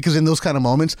 and that, because in those kind of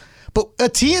moments. But a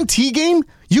TNT game,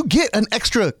 you get an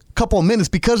extra couple of minutes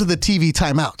because of the TV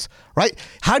timeouts, right?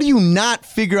 How do you not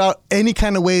figure out any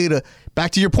kind of way to,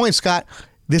 back to your point, Scott,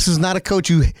 this is not a coach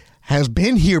who has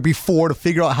been here before to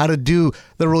figure out how to do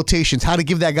the rotations, how to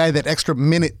give that guy that extra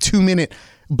minute, 2 minute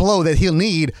blow that he'll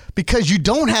need, because you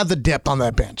don't have the depth on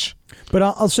that bench. But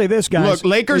I'll say this, guys. Look,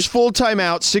 Lakers full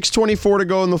timeout, 6:24 to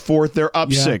go in the fourth. They're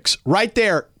up 6. Right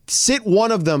there, sit one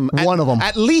of them.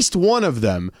 At least one of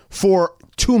them for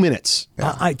 2 minutes.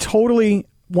 I totally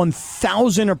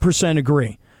 1,000%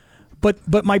 agree.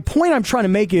 But my point I'm trying to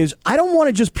make is I don't want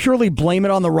to just purely blame it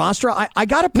on the roster. I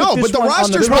got to put this but the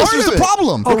roster's part of the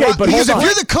problem. Okay, but because if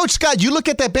you're the coach, Scott, you look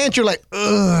at that bench, you're like,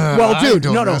 ugh. Well, dude,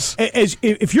 no.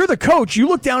 If you're the coach, you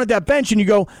look down at that bench and you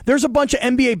go, there's a bunch of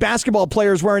NBA basketball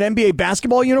players wearing NBA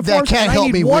basketball uniforms. That can't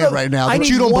help me win right now. But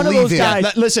you don't believe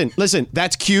it. Listen,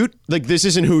 that's cute. Like, this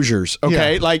isn't Hoosiers,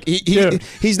 okay? Yeah. Like,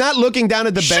 he's not looking down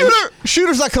at the bench.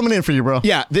 Shooter's not coming in for you, bro.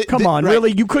 Yeah. Come on,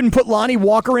 really? You couldn't put Lonnie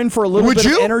Walker in for a little bit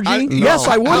of energy? Yes,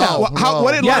 I would.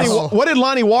 What did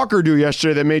Lonnie Walker do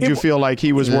yesterday that made you feel like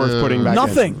he was worth putting back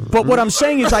Nothing. in? But what I'm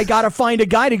saying is I got to find a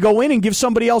guy to go in and give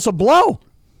somebody else a blow.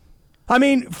 I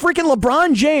mean, freaking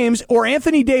LeBron James or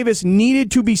Anthony Davis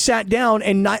needed to be sat down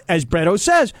and not, as Bretto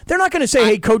says, they're not going to say,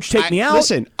 hey, coach, take me out.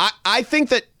 Listen, I think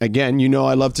that, again,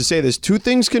 I love to say this, two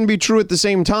things can be true at the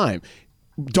same time.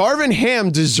 Darvin Ham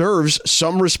deserves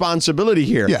some responsibility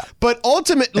here. Yeah. But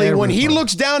ultimately, when he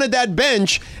looks down at that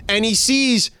bench and he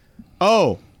sees,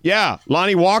 oh, yeah,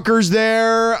 Lonnie Walker's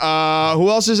there. Who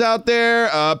else is out there?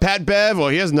 Pat Bev. Well,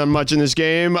 he hasn't done much in this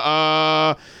game.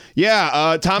 Thomas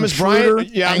Bryant.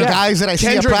 Yeah, and guys that I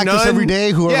see at practice every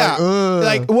day who are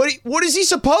like, what is he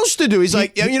supposed to do? He's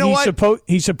like, you know what?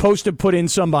 He's supposed to put in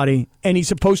somebody, and he's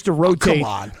supposed to rotate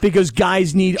because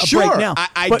guys need a break now.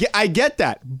 I get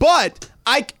that, but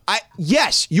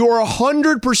yes, you're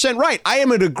 100% right. I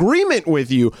am in agreement with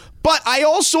you, but I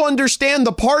also understand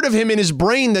the part of him in his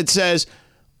brain that says,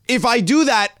 if I do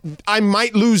that, I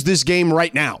might lose this game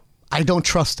right now. I don't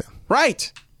trust him.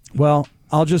 Right. Well,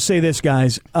 I'll just say this,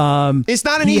 guys. It's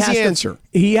not an easy answer.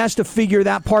 He has to figure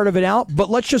that part of it out. But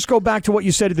let's just go back to what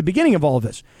you said at the beginning of all of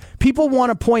this. People want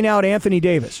to point out Anthony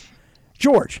Davis.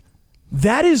 George,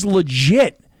 that is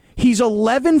legit. He's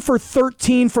 11 for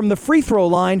 13 from the free throw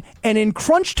line. And in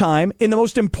crunch time, in the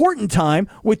most important time,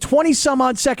 with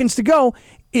 20-some-odd seconds to go,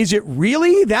 Is it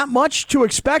really that much to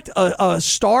expect a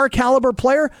star caliber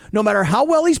player, no matter how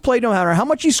well he's played, no matter how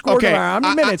much he scored, no matter how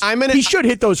many minutes, he should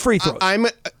hit those free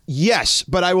throws? Yes,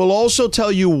 but I will also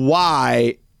tell you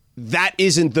why that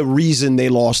isn't the reason they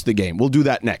lost the game. We'll do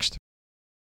that next.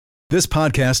 This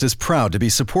podcast is proud to be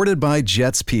supported by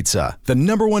Jets Pizza, the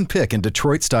 #1 pick in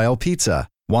Detroit-style pizza.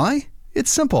 Why?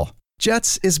 It's simple.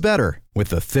 Jets is better. With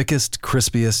the thickest,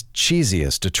 crispiest,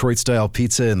 cheesiest Detroit-style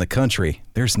pizza in the country,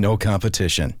 there's no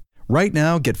competition. Right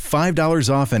now, get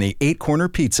 $5 off any 8-corner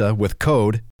pizza with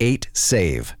code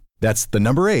 8SAVE. That's the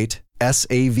number 8,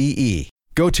 S-A-V-E.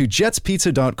 Go to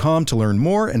jetspizza.com to learn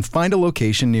more and find a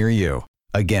location near you.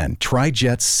 Again, try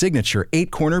Jet's signature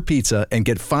 8-corner pizza and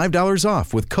get $5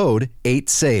 off with code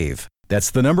 8SAVE.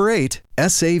 That's the number 8,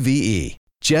 S-A-V-E.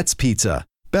 Jet's Pizza.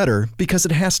 Better because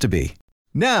it has to be.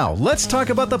 Now, let's talk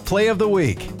about the play of the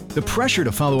week. The pressure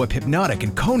to follow up Hypnotic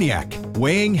and Cognac,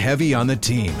 weighing heavy on the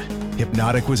team.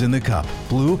 Hypnotic was in the cup,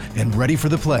 blue, and ready for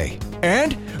the play.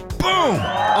 And boom!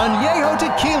 Añejo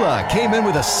Tequila came in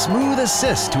with a smooth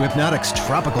assist to Hypnotic's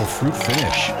tropical fruit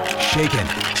finish. Shaken,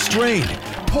 strained,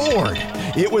 poured.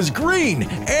 It was green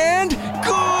and good!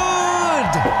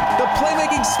 The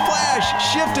playmaking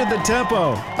splash shifted the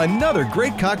tempo. Another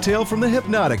great cocktail from the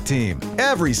Hypnotic team.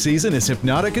 Every season is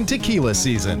Hypnotic and Tequila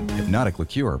season. Hypnotic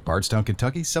Liqueur, Bardstown,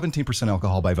 Kentucky, 17%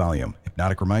 alcohol by volume.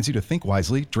 Hypnotic reminds you to think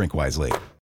wisely, drink wisely.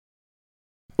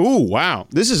 Ooh, wow.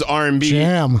 This is R&B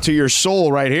Jam. to your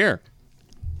soul right here.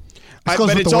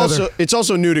 But it's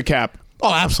also new to Cap.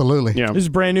 Oh, absolutely. Yeah. This is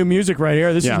brand new music right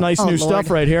here. This is nice new stuff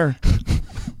right here.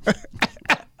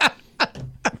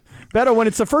 Beto, when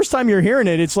it's the first time you're hearing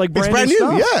it, it's like brand new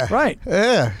stuff. Yeah. Right.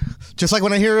 Yeah. Just like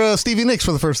when I hear Stevie Nicks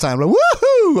for the first time. Like,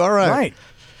 woohoo! All right. Right.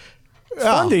 It's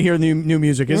fun to hear new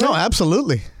music, isn't it? No,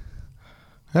 absolutely.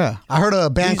 Yeah. I heard a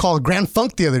band called Grand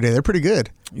Funk the other day. They're pretty good.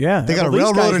 Yeah. They got a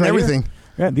railroad and everything.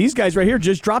 Yeah, these guys right here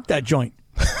just dropped that joint.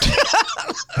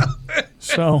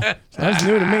 So that's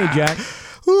new to me, Jack.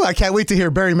 Ooh, I can't wait to hear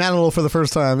Barry Manilow for the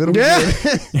first time. It'll be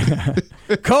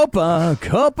good. Copa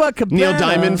Cabana. Neil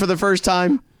Diamond for the first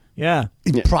time. Yeah.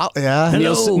 Yeah.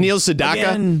 Neil Sedaka.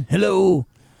 Again. Hello.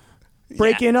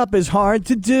 Breaking up is hard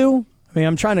to do. I mean,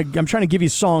 I'm trying to give you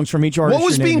songs from each artist. What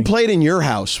was being played in your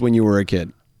house when you were a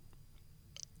kid?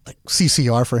 Like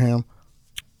CCR for him.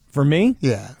 For me?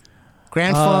 Yeah.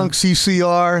 Grand Funk,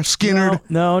 CCR, Skinner.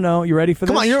 No. You ready for this?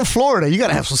 Come on, you're in Florida. You got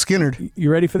to have some Skinner. You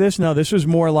ready for this? No, this was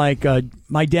more like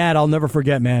my dad, I'll never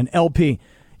forget, man. LP,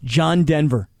 John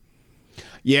Denver.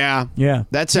 Yeah.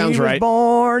 That sounds he was right.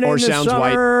 Born or in the sounds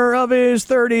summer white. of his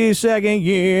 32nd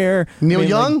year. Neil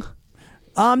Young?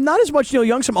 Not as much Neil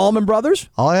Young, some Allman Brothers.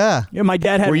 Oh, yeah. Yeah, my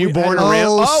dad had... Were you born a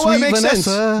Ramblin'? Oh, that makes Vanessa.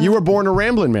 sense. You were born a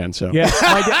Ramblin' Man, so. Yeah,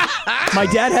 my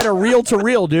dad had a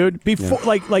reel-to-reel, dude. Before,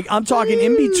 like I'm talking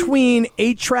in between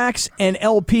 8-tracks and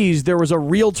LPs, there was a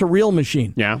reel-to-reel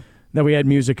machine. Yeah. That we had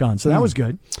music on, so that was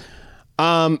good.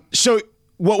 So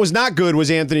what was not good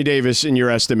was Anthony Davis in your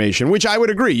estimation, which I would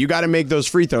agree. You got to make those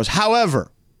free throws.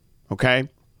 However, okay,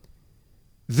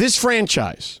 this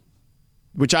franchise,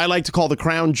 which I like to call the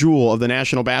crown jewel of the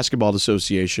National Basketball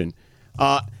Association,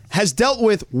 has dealt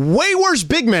with way worse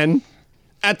big men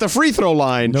at the free throw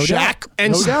line, Shaq,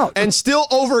 and still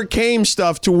overcame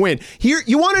stuff to win. Here,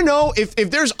 you want to know if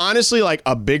there's honestly like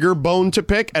a bigger bone to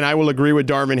pick, and I will agree with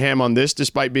Darvin Ham on this,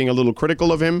 despite being a little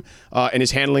critical of him and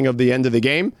his handling of the end of the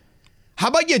game. How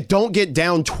about you don't get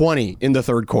down 20 in the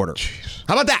third quarter? Jeez.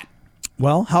 How about that?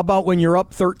 Well, how about when you're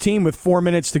up 13 with 4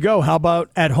 minutes to go? How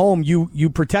about at home you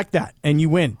protect that and you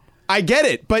win? I get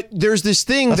it, but there's this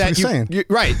thing That's that you're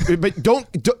right, but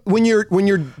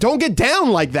don't get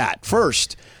down like that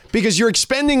first. Because you're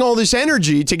expending all this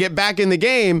energy to get back in the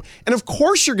game, and of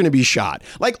course you're going to be shot.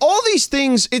 Like all these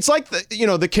things, it's like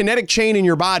the kinetic chain in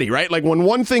your body, right? Like when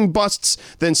one thing busts,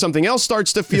 then something else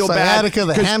starts to feel bad.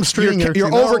 The hamstring.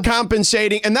 You're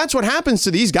overcompensating, and that's what happens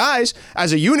to these guys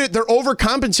as a unit. They're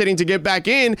overcompensating to get back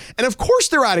in, and of course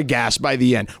they're out of gas by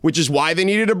the end, which is why they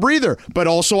needed a breather. But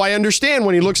also I understand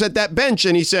when he looks at that bench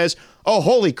and he says, "Oh,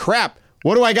 holy crap.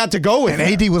 What do I got to go with?" And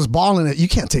AD was balling it. You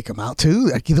can't take him out, too.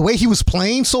 Like, the way he was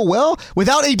playing so well,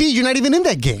 without AD, you're not even in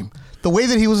that game. The way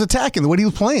that he was attacking, the way he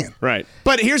was playing. Right.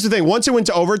 But here's the thing. Once it went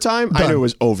to overtime, I knew it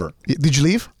was over. Did you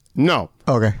leave? No.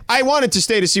 Okay. I wanted to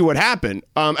stay to see what happened.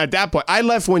 At that point, I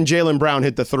left when Jaylen Brown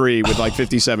hit the three with like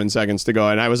 57 seconds to go.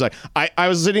 And I was like, I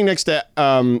was sitting next to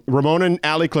Ramona and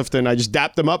Allie Clifton. I just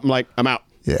dapped them up. I'm like, I'm out.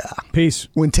 Yeah. Peace.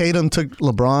 When Tatum took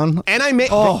LeBron. And I made,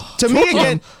 to me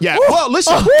again, yeah. Well,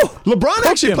 listen, LeBron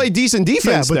actually played decent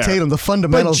defense but there. Tatum, the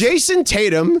fundamentals. But Jason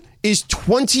Tatum is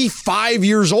 25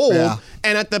 years old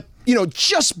and at the,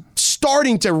 just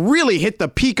starting to really hit the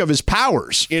peak of his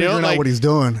powers. You know, Figuring out what he's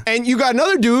doing. And you got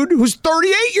another dude who's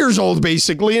 38 years old,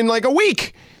 basically, in like a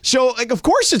week. So, like, of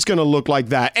course it's going to look like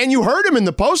that. And you heard him in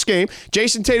the postgame.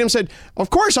 Jason Tatum said,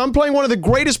 of course, I'm playing one of the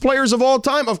greatest players of all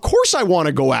time. Of course I want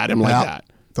to go at him like that.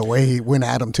 The way he went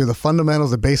at him, too. The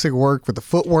fundamentals, the basic work with the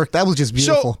footwork, that was just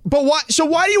beautiful. So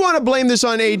why do you want to blame this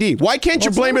on AD? Why can't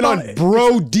you blame it on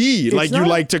Bro D, like you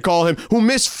like to call him, who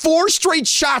missed 4 straight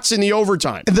shots in the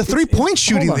overtime? And the three-point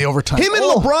shooting in the overtime. Him and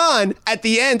LeBron at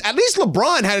the end, at least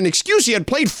LeBron had an excuse. He had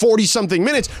played 40-something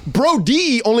minutes. Bro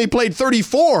D only played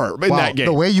 34 in that game.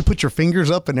 The way you put your fingers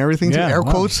up and everything, too, air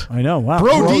quotes. I know, wow.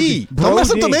 Bro D. Don't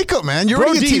mess up the makeup, man. You're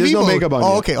already in TV there's no mode. makeup on you.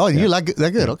 Oh, okay. Oh, you like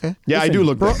that good. Okay. Yeah, I do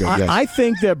look that good. Yes. I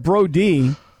think that Bro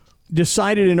D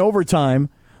decided in overtime,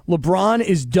 LeBron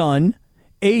is done,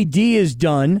 AD is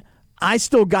done, I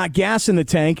still got gas in the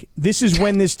tank, this is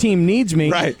when this team needs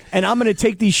me, right. And I'm going to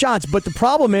take these shots. But the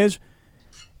problem is,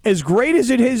 as great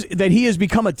as it is that he has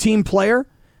become a team player,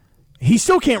 he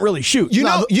still can't really shoot. You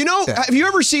know, have you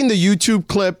ever seen the YouTube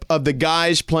clip of the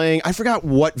guys playing, I forgot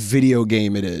what video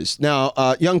game it is.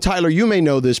 Now, young Tyler, you may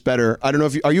know this better. I don't know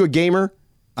if are you a gamer?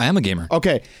 I am a gamer.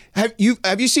 Okay. Have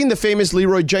you seen the famous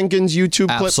Leroy Jenkins YouTube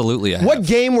clip? Absolutely, I have. What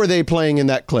game were they playing in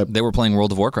that clip? They were playing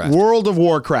World of Warcraft. World of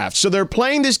Warcraft. So they're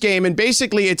playing this game, and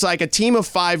basically it's like a team of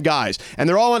 5 guys, and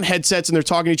they're all on headsets, and they're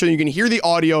talking to each other. You can hear the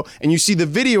audio, and you see the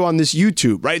video on this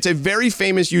YouTube, right? It's a very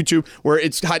famous YouTube where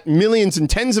it's got millions and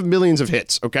tens of millions of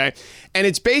hits, okay? And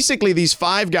it's basically these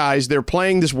 5 guys, they're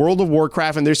playing this World of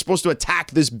Warcraft, and they're supposed to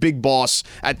attack this big boss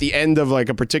at the end of like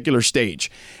a particular stage.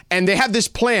 And they have this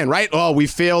plan, right? Oh, we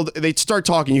failed. They start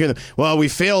talking. You hear them, well, we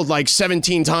failed like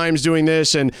 17 times doing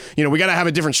this, and we got to have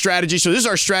a different strategy. So this is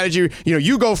our strategy.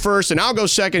 You go first, and I'll go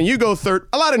second, and you go third.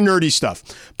 A lot of nerdy stuff.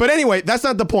 But anyway, that's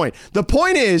not the point. The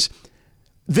point is,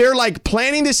 they're like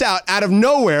planning this out of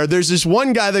nowhere. There's this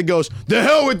one guy that goes, the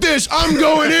hell with this, I'm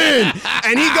going in.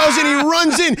 And he goes and he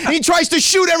runs in. He tries to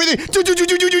shoot everything.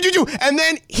 And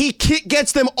then he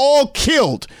gets them all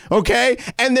killed, okay?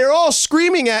 And they're all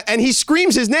screaming and he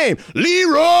screams his name,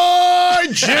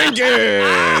 Leroy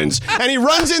Jenkins. And he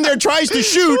runs in there, tries to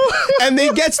shoot, and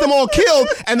he gets them all killed.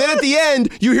 And then at the end,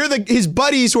 you hear his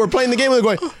buddies who are playing the game, and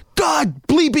they're going, God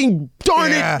bleeping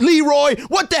darn it, Leroy,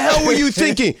 what the hell were you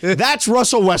thinking? That's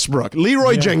Russell Westbrook,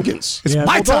 Leroy Jenkins. It's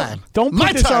my time. Don't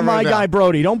put this on my guy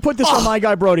Brody. Don't put this on my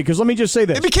guy Brody, because let me just say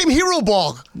this. It became hero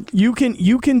ball. You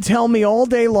can tell me all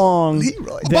day long.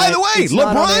 By the way,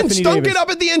 LeBron stunk it up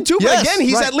at the end too, but again,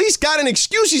 he's at least got an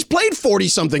excuse. He's played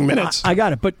 40-something minutes. I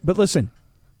got it, but listen.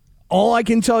 All I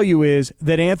can tell you is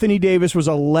that Anthony Davis was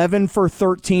 11 for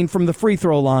 13 from the free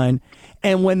throw line,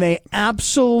 and when they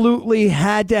absolutely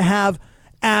had to have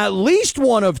at least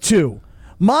one of 2,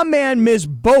 my man missed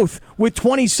both with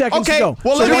 20 seconds to go.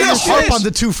 Well, let me ask you this. On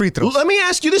the 2 free throws. Let me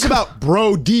ask you this about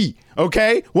Bro D,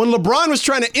 okay? When LeBron was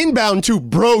trying to inbound to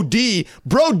Bro D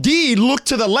looked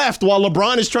to the left while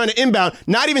LeBron is trying to inbound,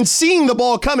 not even seeing the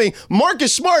ball coming.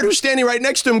 Marcus Smart, who's standing right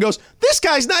next to him, goes, this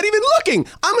guy's not even looking.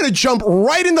 I'm going to jump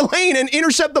right in the lane and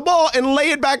intercept the ball and lay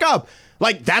it back up.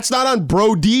 Like, that's not on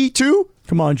Bro D, too?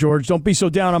 Come on, George. Don't be so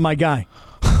down on my guy.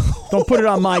 Don't put it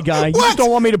on my guy. You just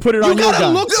don't want me to put it on your guy. You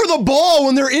gotta look for the ball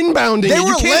when they're inbounding.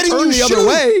 You can't turn the other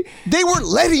way. They were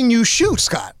letting you shoot,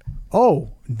 Scott.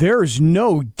 Oh, there's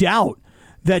no doubt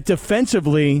that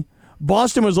defensively,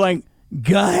 Boston was like,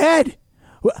 go ahead.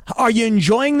 Are you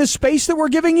enjoying the space that we're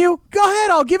giving you? Go ahead,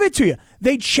 I'll give it to you.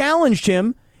 They challenged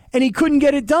him, and he couldn't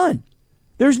get it done.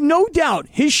 There's no doubt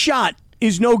his shot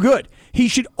is no good. He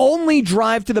should only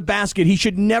drive to the basket. He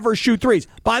should never shoot threes.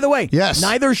 By the way,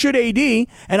 neither should AD.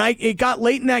 And it got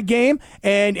late in that game,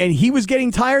 and he was getting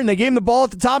tired, and they gave him the ball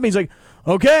at the top, and he's like,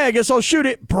 okay, I guess I'll shoot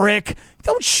it. Brick.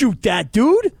 Don't shoot that,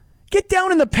 dude. Get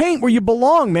down in the paint where you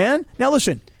belong, man. Now,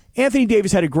 listen, Anthony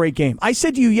Davis had a great game. I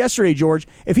said to you yesterday, George,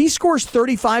 if he scores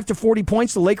 35 to 40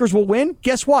 points, the Lakers will win.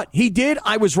 Guess what? He did.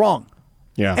 I was wrong.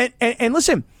 Yeah. And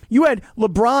listen, you had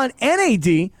LeBron and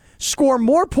AD score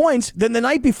more points than the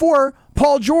night before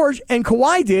Paul George and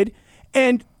Kawhi did,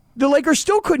 and the Lakers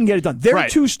still couldn't get it done. Their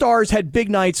 2 stars had big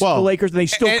nights, the Lakers, and they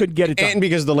still couldn't get it done. And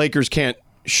because the Lakers can't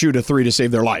shoot a 3 to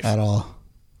save their life. At all.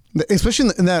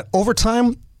 Especially in that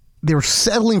overtime, they were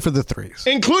settling for the threes.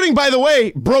 Including, by the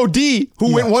way, Bro D,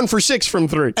 who went 1 for 6 from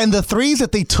 3. And the threes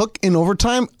that they took in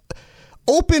overtime,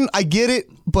 open, I get it,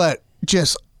 but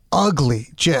just ugly,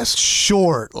 just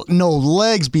short, no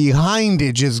legs behind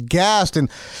it, just gassed. And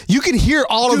you can hear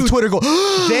all of Twitter go,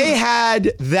 they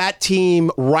had that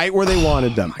team right where they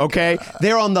wanted them, okay? God.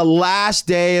 They're on the last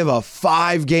day of a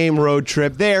 5-game road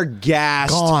trip. They're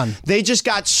gassed. Gone. They just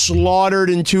got slaughtered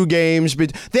in 2 games.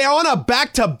 But they're on a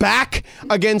back-to-back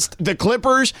against the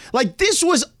Clippers. Like, this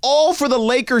was all for the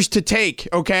Lakers to take,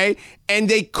 okay? And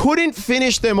they couldn't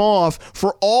finish them off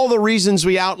for all the reasons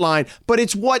we outlined. But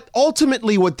it's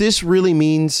ultimately what this really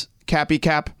means, Cappy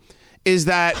Cap, is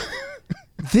that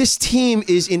this team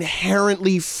is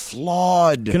inherently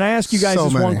flawed. Can I ask you guys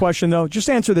one question, though? Just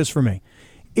answer this for me.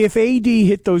 If AD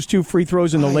hit those 2 free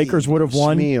throws and the Lakers would have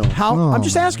won, I'm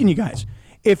just asking you guys.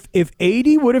 If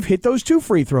AD would have hit those 2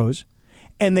 free throws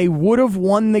and they would have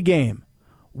won the game,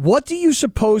 what do you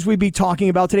suppose we'd be talking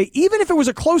about today? Even if it was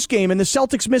a close game and the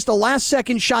Celtics missed a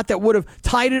last-second shot that would have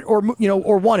tied it or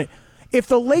won it, if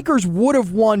the Lakers would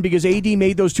have won because AD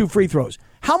made those 2 free throws,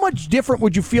 how much different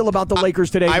would you feel about the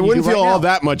Lakers today? I wouldn't feel all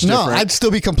that much different. No, I'd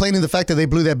still be complaining the fact that they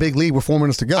blew that big lead with 4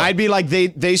 minutes to go. I'd be like,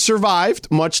 they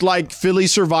survived, much like Philly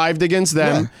survived against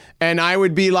them. Yeah. And I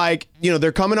would be like,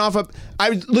 they're coming off of. I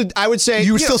would say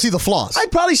you would still see the flaws.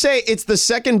 I'd probably say it's the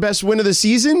second best win of the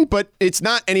season, but it's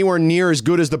not anywhere near as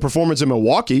good as the performance in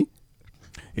Milwaukee.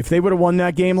 If they would have won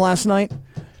that game last night,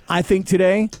 I think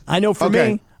today, I know for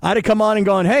me, I'd have come on and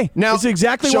gone, hey, now, this is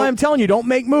exactly why I'm telling you, don't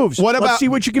make moves. Let's see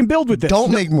what you can build with this.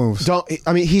 Don't make moves.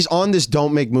 He's on this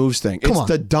don't make moves thing. It's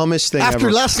the dumbest thing After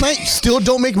ever. last night, still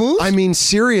don't make moves? I mean,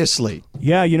 seriously.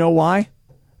 Yeah, you know why?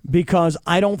 Because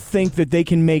I don't think that they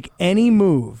can make any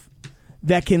move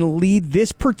that can lead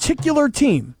this particular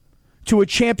team to a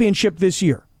championship this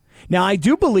year. Now, I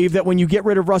do believe that when you get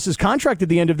rid of Russ's contract at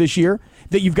the end of this year,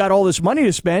 that you've got all this money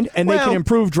to spend, and they can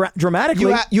improve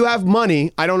dramatically. You have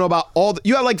money. I don't know about all.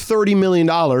 You have like $30 million,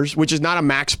 which is not a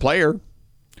max player.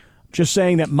 Just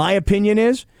saying that my opinion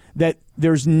is that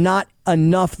there's not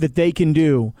enough that they can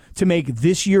do to make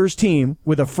this year's team,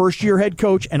 with a first-year head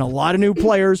coach and a lot of new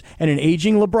players and an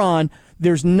aging LeBron,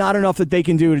 there's not enough that they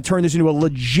can do to turn this into a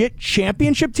legit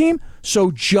championship team.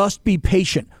 So just be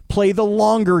patient. Play the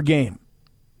longer game.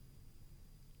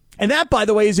 And that, by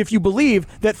the way, is if you believe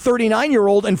that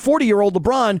 39-year-old and 40-year-old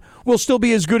LeBron will still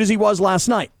be as good as he was last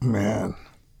night. Man.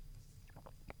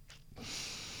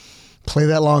 Play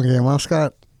that long game, huh,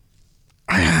 Scott?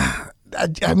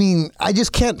 I mean, I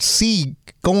just can't see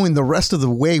going the rest of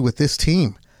the way with this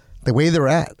team, the way they're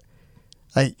at.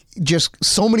 Like, just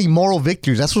so many moral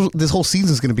victories. That's what this whole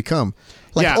season is going to become.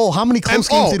 Like, how many close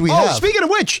games did we have? Speaking of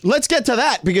which, let's get to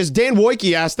that, because Dan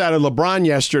Wojcicki asked that of LeBron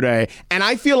yesterday, and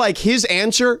I feel like his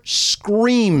answer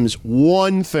screams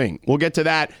one thing. We'll get to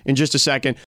that in just a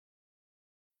second.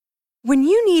 When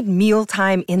you need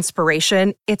mealtime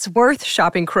inspiration, it's worth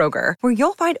shopping Kroger, where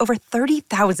you'll find over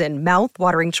 30,000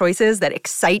 mouth-watering choices that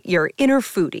excite your inner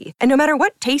foodie. And no matter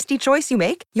what tasty choice you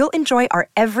make, you'll enjoy our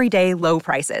everyday low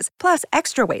prices, plus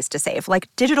extra ways to save, like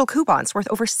digital coupons worth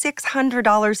over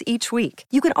 $600 each week.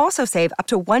 You can also save up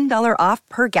to $1 off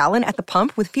per gallon at the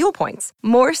pump with fuel points.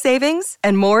 More savings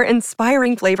and more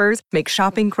inspiring flavors make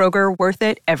shopping Kroger worth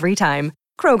it every time.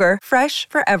 Kroger, fresh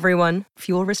for everyone.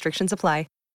 Fuel restrictions apply.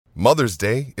 Mother's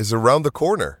Day is around the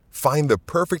corner. Find the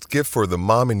perfect gift for the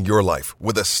mom in your life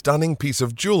with a stunning piece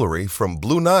of jewelry from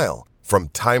Blue Nile. From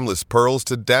timeless pearls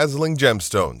to dazzling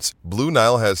gemstones, Blue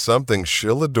Nile has something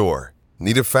she'll adore.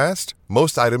 Need it fast?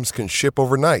 Most items can ship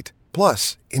overnight.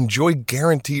 Plus, enjoy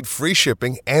guaranteed free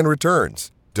shipping and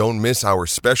returns. Don't miss our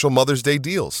special Mother's Day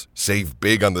deals. Save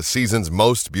big on the season's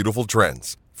most beautiful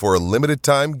trends. For a limited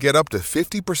time, get up to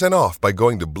 50% off by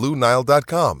going to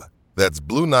BlueNile.com. That's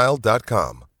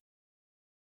BlueNile.com.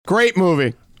 Great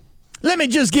movie. Let me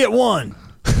just get one.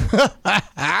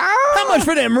 How much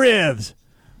for them ribs?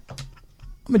 I'm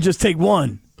going to just take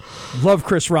one. Love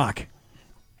Chris Rock.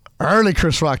 Early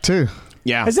Chris Rock, too.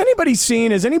 Yeah. Has anybody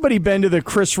been to the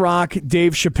Chris Rock,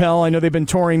 Dave Chappelle? I know they've been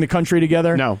touring the country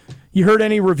together. No. You heard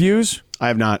any reviews? I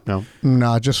have not, no.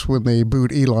 No, just when they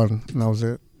booed Elon, and that was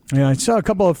it. Yeah, I saw a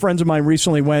couple of friends of mine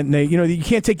recently went, and you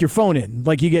can't take your phone in.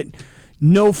 Like, you get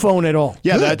no phone at all.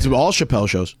 Yeah, that's all Chappelle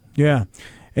shows. Yeah.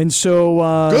 And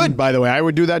so... good, by the way. I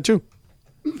would do that, too.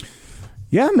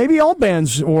 Yeah, maybe all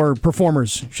bands or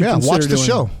performers should consider watch the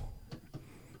show.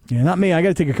 Yeah, not me. I got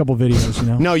to take a couple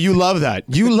videos, No, you love that.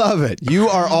 You love it. You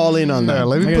are all in on that. Yeah,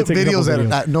 let me put videos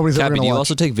that nobody's ever going to watch. Do you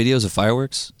also take videos of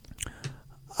fireworks?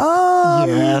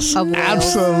 Yes,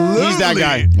 absolutely. He's that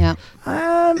guy. Yeah.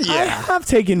 I have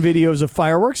taken videos of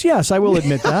fireworks. Yes, I will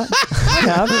admit that. I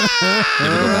have.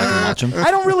 Maybe go back and watch them. I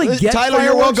don't really get Tyler, fireworks.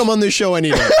 you're welcome on this show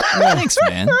any day. Thanks,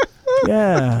 man.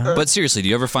 Yeah. But seriously, do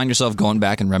you ever find yourself going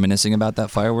back and reminiscing about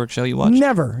that fireworks show you watched?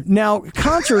 Never. Now,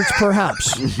 concerts,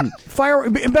 perhaps.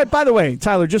 But by the way,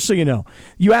 Tyler, just so you know,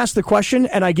 you asked the question,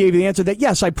 and I gave you the answer that,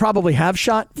 yes, I probably have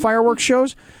shot fireworks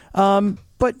shows.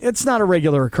 But it's not a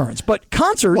regular occurrence. But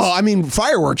concerts... Well, I mean,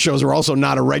 fireworks shows are also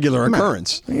not a regular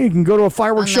occurrence. You can go to a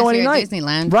fireworks show any night.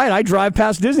 Disneyland. Right, I drive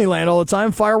past Disneyland all the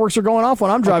time. Fireworks are going off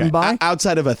when I'm driving by.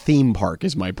 Outside of a theme park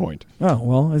is my point. Oh,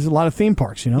 well, there's a lot of theme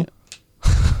parks, you know?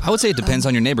 I would say it depends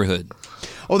on your neighborhood.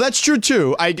 Oh, that's true,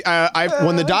 too.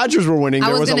 When the Dodgers were winning,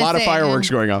 there was a lot of fireworks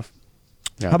going off.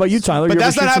 Yeah. How about you, Tyler? But you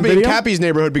that's not happening in Cappy's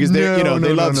neighborhood because they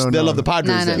love the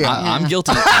Padres. No. I'm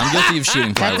guilty. I'm guilty of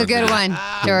shooting That's fireworks. a good one,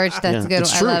 George. That's a good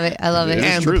one. I love it.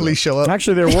 And the police show up.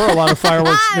 Actually, there were a lot of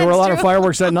fireworks. There were a lot of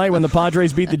fireworks that night when the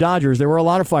Padres beat the Dodgers. There were a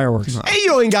lot of fireworks. Hey,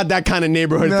 you ain't got that kind of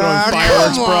neighborhood throwing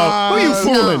fireworks, bro. Who are you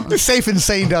fooling? It's safe and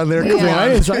sane down there. Come on.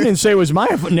 I didn't say it was my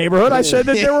neighborhood. I said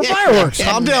that there were fireworks.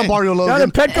 Calm down, Mario Logan. Down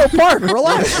in Petco Park.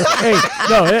 Relax. Hey,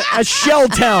 no, that's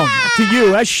Shelltown to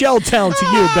you. That's Shelltown to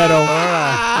you,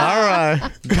 Beto. All right.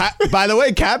 By the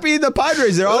way, Cappy, the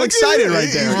Padres, they're all excited right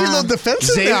there. You're a little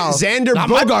defensive now. Xander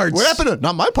Bogaerts. What happened?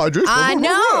 Not my Padres. I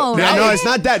know. No, it's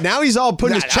not that. Now he's all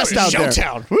putting his chest out there.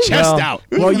 Chest out.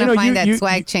 Well, you know, find that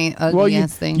swag chain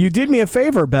ugly-ass thing. You did me a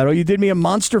favor, Beto. You did me a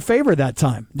monster favor that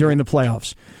time during the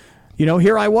playoffs. You know,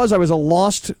 here I was a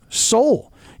lost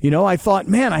soul. You know, I thought,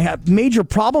 man, I have major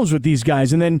problems with these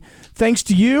guys. And then thanks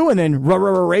to you and then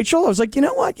Rachel, I was like, you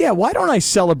know what? Yeah, why don't I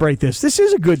celebrate this? This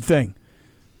is a good thing.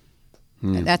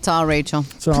 That's all, Rachel.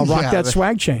 So I'll rock that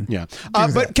swag chain. Yeah.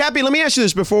 But, Cappy, let me ask you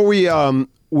this before we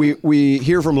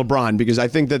hear from LeBron, because I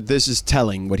think that this is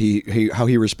telling how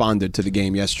he responded to the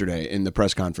game yesterday in the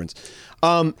press conference.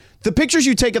 The pictures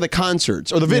you take of the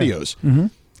concerts or the videos,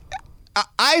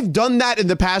 I've done that in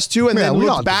the past too, and then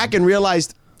looked back and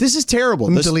realized this is terrible.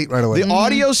 Delete right away. The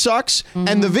audio sucks,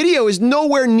 and the video is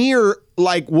nowhere near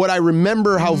like what I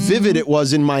remember how vivid it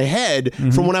was in my head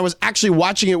from when I was actually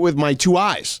watching it with my two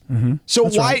eyes. So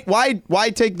why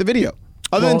take the video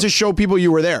other than to show people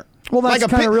you were there? Well, that's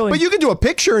kind of really. But you could do a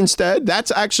picture instead.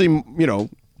 That's actually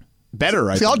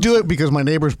better. See, I'll do it because my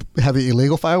neighbors have the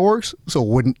illegal fireworks, so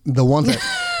wouldn't the ones that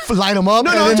light them up?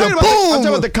 No, I'm talking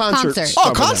about the concerts.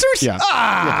 Oh, concerts? Yeah.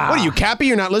 What are you, Cappy?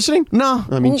 You're not listening? No.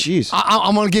 I mean, jeez.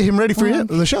 I'm gonna get him ready for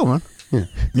the show, man.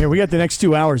 Yeah, we got the next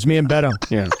 2 hours, me and Beto.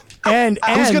 Yeah. And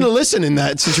who's going to listen in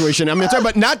that situation? I'm talking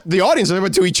about not the audience, I'm talking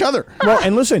about to each other. Well,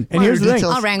 and listen, and here's the thing.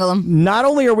 I'll wrangle them. Not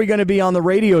only are we going to be on the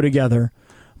radio together,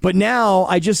 but now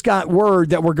I just got word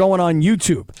that we're going on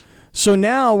YouTube. So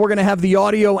now we're going to have the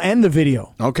audio and the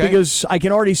video. Okay. Because I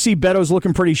can already see Beto's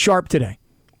looking pretty sharp today,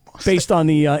 based on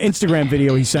the Instagram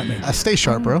video he sent me. I stay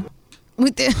sharp, bro.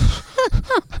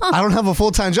 I don't have a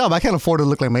full-time job. I can't afford to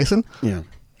look like Mason. Yeah.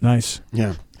 Nice.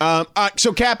 Yeah.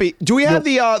 So, Cappy, do we have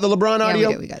the LeBron audio?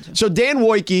 Yeah, we got you. So, Dan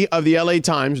Wojcicki of the LA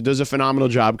Times does a phenomenal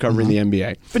job covering the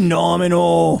NBA.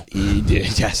 Phenomenal. He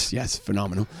did. Yes,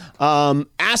 phenomenal.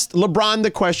 Asked LeBron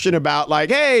the question about, like,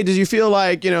 hey, does you feel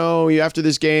like, after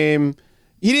this game,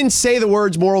 he didn't say the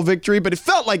words moral victory, but it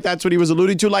felt like that's what he was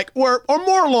alluding to, like, or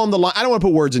more along the line. I don't want to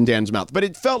put words in Dan's mouth, but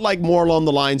it felt like more along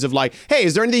the lines of like, hey,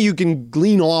 is there anything you can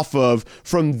glean off of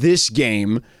from this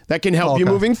game that can help you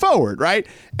moving forward, right?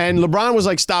 And LeBron was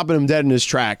like stopping him dead in his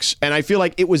tracks. And I feel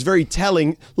like it was very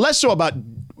telling, less so about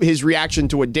his reaction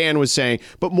to what Dan was saying,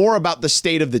 but more about the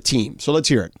state of the team. So let's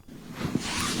hear it.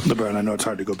 LeBron, I know it's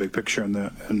hard to go big picture in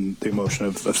the emotion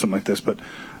of something like this, but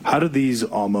how do these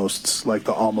almosts, like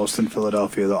the almost in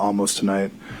Philadelphia, the almost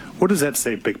tonight, what does that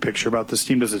say big picture about this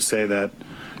team? Does it say that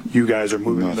you guys are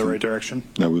moving in the right direction?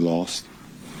 That we lost.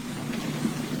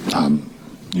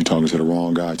 You're talking to the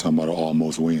wrong guy, talking about an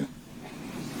almost win.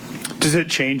 Does it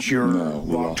change your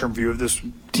long-term view of this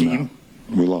team?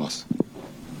 No, we lost.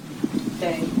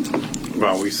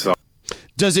 Well, we saw.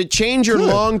 Does it change your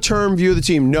long-term view of the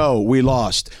team? No, we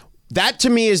lost. That to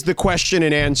me is the question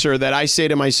and answer that I say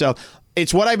to myself.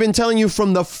 It's what I've been telling you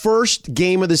from the first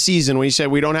game of the season when he said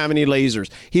we don't have any lasers.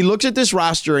 He looks at this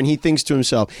roster and he thinks to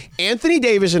himself, Anthony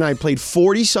Davis and I played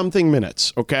 40-something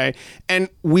minutes, okay? And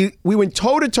we went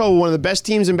toe-to-toe with one of the best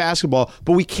teams in basketball,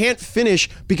 but we can't finish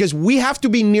because we have to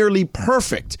be nearly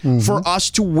perfect for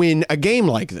us to win a game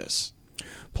like this.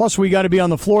 Plus, we got to be on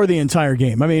the floor the entire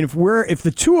game. I mean, if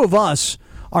the two of us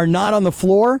are not on the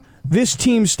floor, this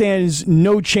team stands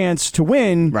no chance to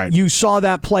win. Right. You saw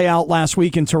that play out last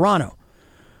week in Toronto.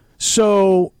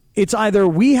 So it's either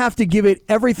we have to give it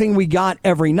everything we got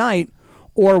every night,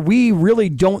 or we really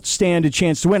don't stand a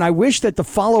chance to win. I wish that the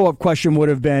follow-up question would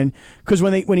have been, because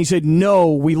when he said,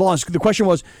 no, we lost, the question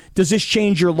was, does this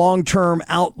change your long-term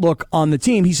outlook on the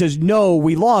team? He says, no,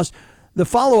 we lost. the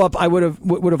follow-up I would have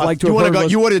liked to have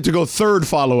heard. You wanted to go third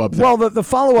follow-up. Well, the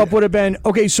follow-up would have been,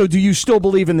 okay, so do you still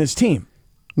believe in this team?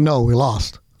 No, we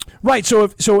lost. Right, so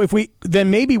if we, then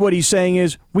maybe what he's saying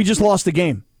is we just lost the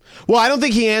game. Well, I don't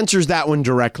think he answers that one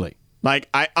directly. Like,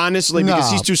 I honestly,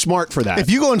 because he's too smart for that. If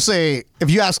you go and say, if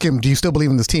you ask him, do you still believe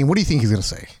in this team? What do you think he's going to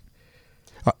say?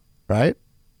 Right?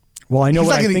 Well, I know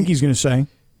what I think he's going to say.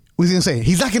 What's he going to say?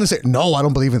 He's not going to say, no, I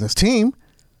don't believe in this team.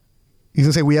 He's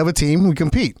going to say, we have a team, we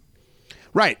compete.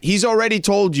 Right. He's already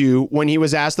told you when he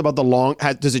was asked about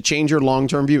does it change your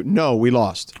long-term view? No, we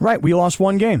lost. Right. We lost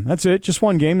one game. That's it. Just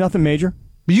one game. Nothing major.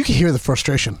 But you can hear the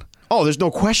frustration. Oh, there's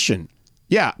no question.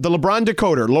 Yeah, the LeBron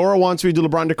decoder. Laura wants me to do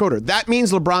LeBron decoder. That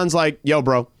means LeBron's like, yo,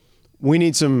 bro, we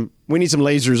need some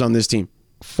lasers on this team.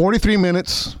 43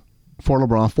 minutes for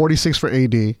LeBron, 46 for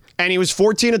AD. And he was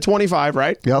 14 of 25,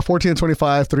 right? Yeah, 14 of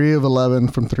 25, 3 of 11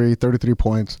 from 3, 33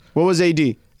 points. What was AD?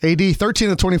 AD, 13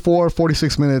 of 24,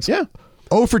 46 minutes. Yeah.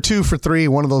 0 for 2 for 3,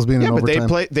 one of those being in overtime.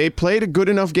 But they played a good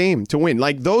enough game to win.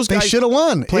 Like, those guys they should have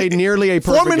won. Played nearly a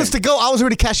perfect 4 minutes game. to go, I was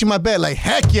already cashing my bet. Like,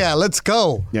 heck yeah, let's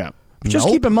go. Yeah. Just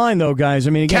keep in mind, though, guys. I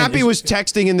mean, again, Cappy was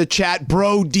texting in the chat,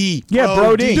 Brody. Yeah,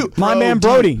 Brody. My man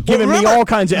Brody. Giving me all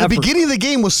kinds of effort. The beginning of the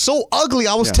game was so ugly,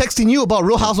 I was texting you about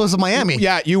Real Housewives of Miami.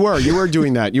 Yeah, you were. You were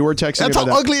doing that. You were texting That's about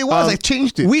how ugly it was. I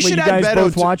changed it. You guys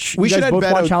both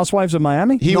watch Housewives of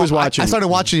Miami? He was watching. I started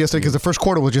watching yesterday because the first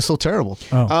quarter was just so terrible.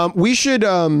 We should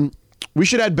add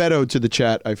Beto to the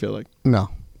chat, I feel like. No,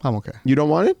 I'm okay. You don't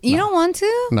want it? You don't want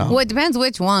to? No. Well, it depends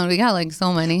which one. We got like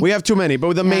so many. We have too many,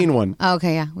 but the main one. Oh,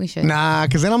 okay, yeah, we should. Nah,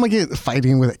 because then I'm going to get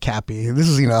fighting with Cappy. This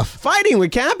is enough. Fighting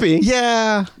with Cappy?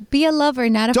 Yeah. Be a lover,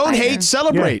 not a Don't fighter. hate,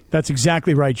 celebrate. Yeah, that's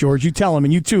exactly right, George. You tell him,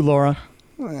 and you too, Laura.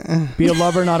 Be a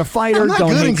lover, not a fighter. I'm not Don't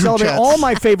good in hate, group celebrate. chats. All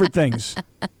my favorite things.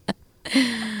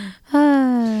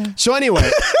 So anyway,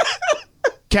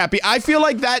 Cappy, I feel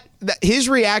like that his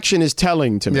reaction is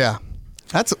telling to me. Yeah.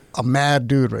 That's a mad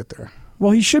dude right there.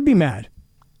 Well, he should be mad.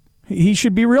 He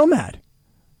should be real mad.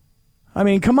 I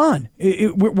mean, come on.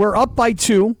 We're up by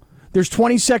 2. There's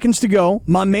 20 seconds to go.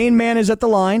 My main man is at the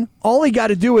line. All he got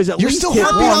to do is at least still hit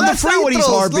harping one. on the free what he's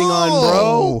throws. harping on,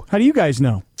 bro. How do you guys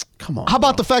know? Come on. How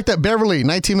about the fact that Beverly,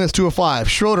 19 minutes, 2 of 5.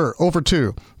 Schroeder, 0 for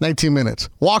 2, 19 minutes.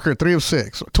 Walker, 3 of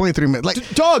 6, 23 minutes.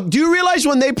 Like, Dog, do you realize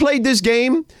when they played this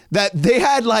game that they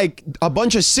had like a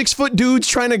bunch of 6-foot dudes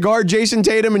trying to guard Jason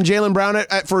Tatum and Jaylen Brown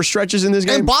for stretches in this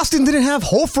game? and Boston didn't have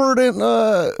Holford and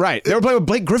Right. They were playing with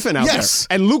Blake Griffin out Yes.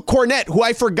 there. And Luke Cornett, who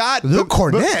I forgot. Luke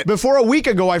Cornett? Before a week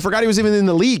ago, I forgot he was even in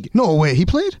the league. No, wait, he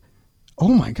played? Oh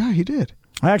my God, he did.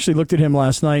 I actually looked at him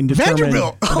last night and determined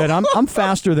Vanderbilt. that I'm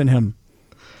faster than him.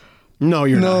 No,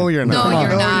 you're not. No, you're not. No,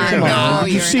 you're not. Come on. No,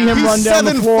 You you're see not. him run He's down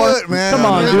the 7 floor. foot, man. Come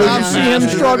on, You're dude. not You see him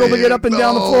faster struggle to than get up and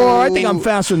down the floor. I think I'm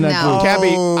faster than that No. dude.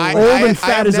 Cabby, Old and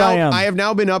fat as I am. I have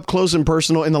now been up close and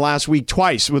personal in the last week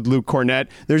twice with Luke Cornett.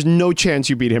 There's no chance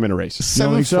you beat him in a race.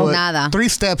 7 think so? foot, Nada. 3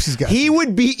 steps he's got. He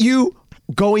would beat you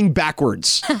going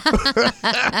backwards.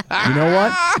 You know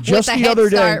what? Just a the head other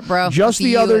start, day. bro. Just the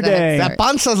You other with a head day. start. that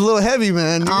panza's a little heavy,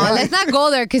 man. Oh, let's not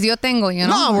go there because yo tengo, you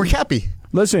know? No, we're happy.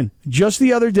 Listen, just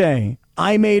the other day,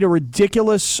 I made a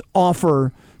ridiculous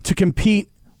offer to compete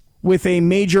with a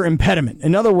major impediment.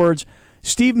 In other words,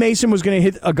 Steve Mason was going to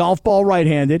hit a golf ball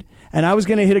right-handed, and I was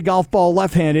going to hit a golf ball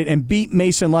left-handed and beat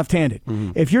Mason left-handed.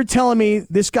 If you're telling me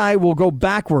this guy will go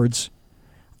backwards,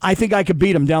 I think I could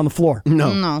beat him down the floor.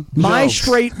 No. My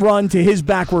straight run to his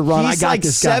backward run, He's I got like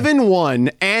this guy.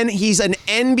 7'1", and he's an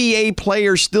NBA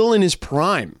player still in his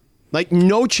prime. Like,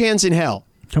 no chance in hell.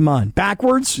 Come on.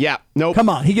 Backwards? Yeah, nope. Come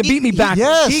on. He could beat me backwards.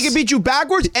 Yes. He could beat you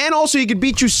backwards, and also he could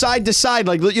beat you side to side,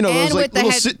 like, you know, And those like with the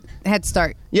little head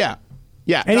start. yeah.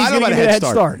 And he's I don't know going to about get a head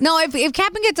start. No, if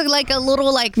Captain gets like a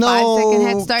little like No, 5-second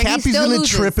head start, Cappy's he still gonna loses.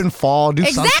 trip and fall, do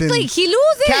something. Exactly, he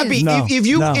loses. Cappy,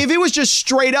 No, if it was just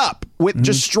straight up,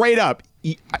 just straight up,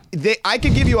 I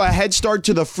could give you a head start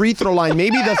to the free throw line,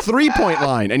 maybe the 3-point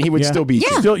line, and he would still beat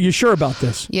you. Still, you sure about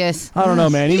this? Yes. I don't know,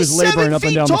 man. He was He's laboring 7 up and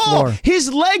feet down tall. the floor.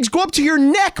 His legs go up to your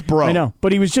neck, bro. I know,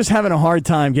 but he was just having a hard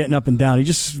time getting up and down. He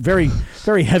just very,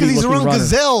 very heavy Because he's looking around runner.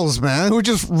 gazelles, man, who are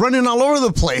just running all over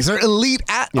the place. They're elite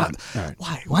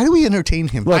Why? Why do we entertain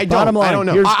him? Look, I don't- bottom line, I don't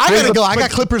know. here's- I here's gotta the- go. I got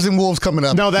Clippers and Wolves coming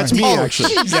up. No, that's me,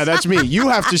 actually. Yeah, that's me. You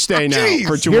have to stay now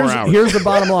for 2 more hours. Here's the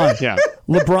bottom line. Yeah.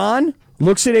 LeBron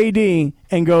looks at AD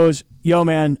and goes, yo,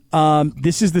 man,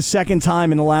 this is the second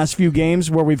time in the last few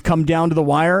games where we've come down to the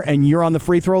wire and you're on the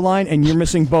free throw line and you're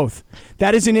missing both.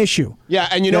 That is an issue. Yeah,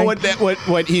 and you know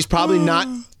what he's probably not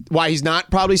why he's not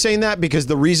probably saying that, because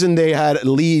the reason they had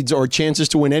leads or chances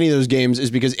to win any of those games is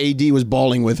because AD was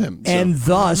balling with him. So. And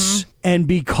thus, and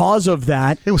because of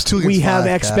that, it was 2 against we have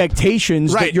 5,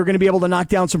 expectations that you're going to be able to knock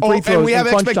down some free throws. And we have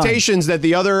in crunch time. expectations that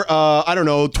the other,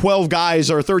 12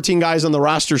 guys or 13 guys on the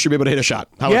roster should be able to hit a shot.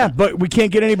 Yeah, but we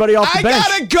can't get anybody off the bench.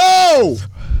 I gotta go!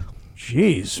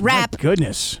 Jeez, my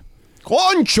goodness.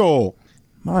 Concho!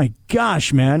 My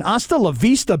gosh, man. Hasta la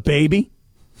vista, baby.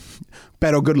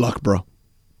 Beto, good luck, bro.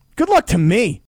 Good luck to me.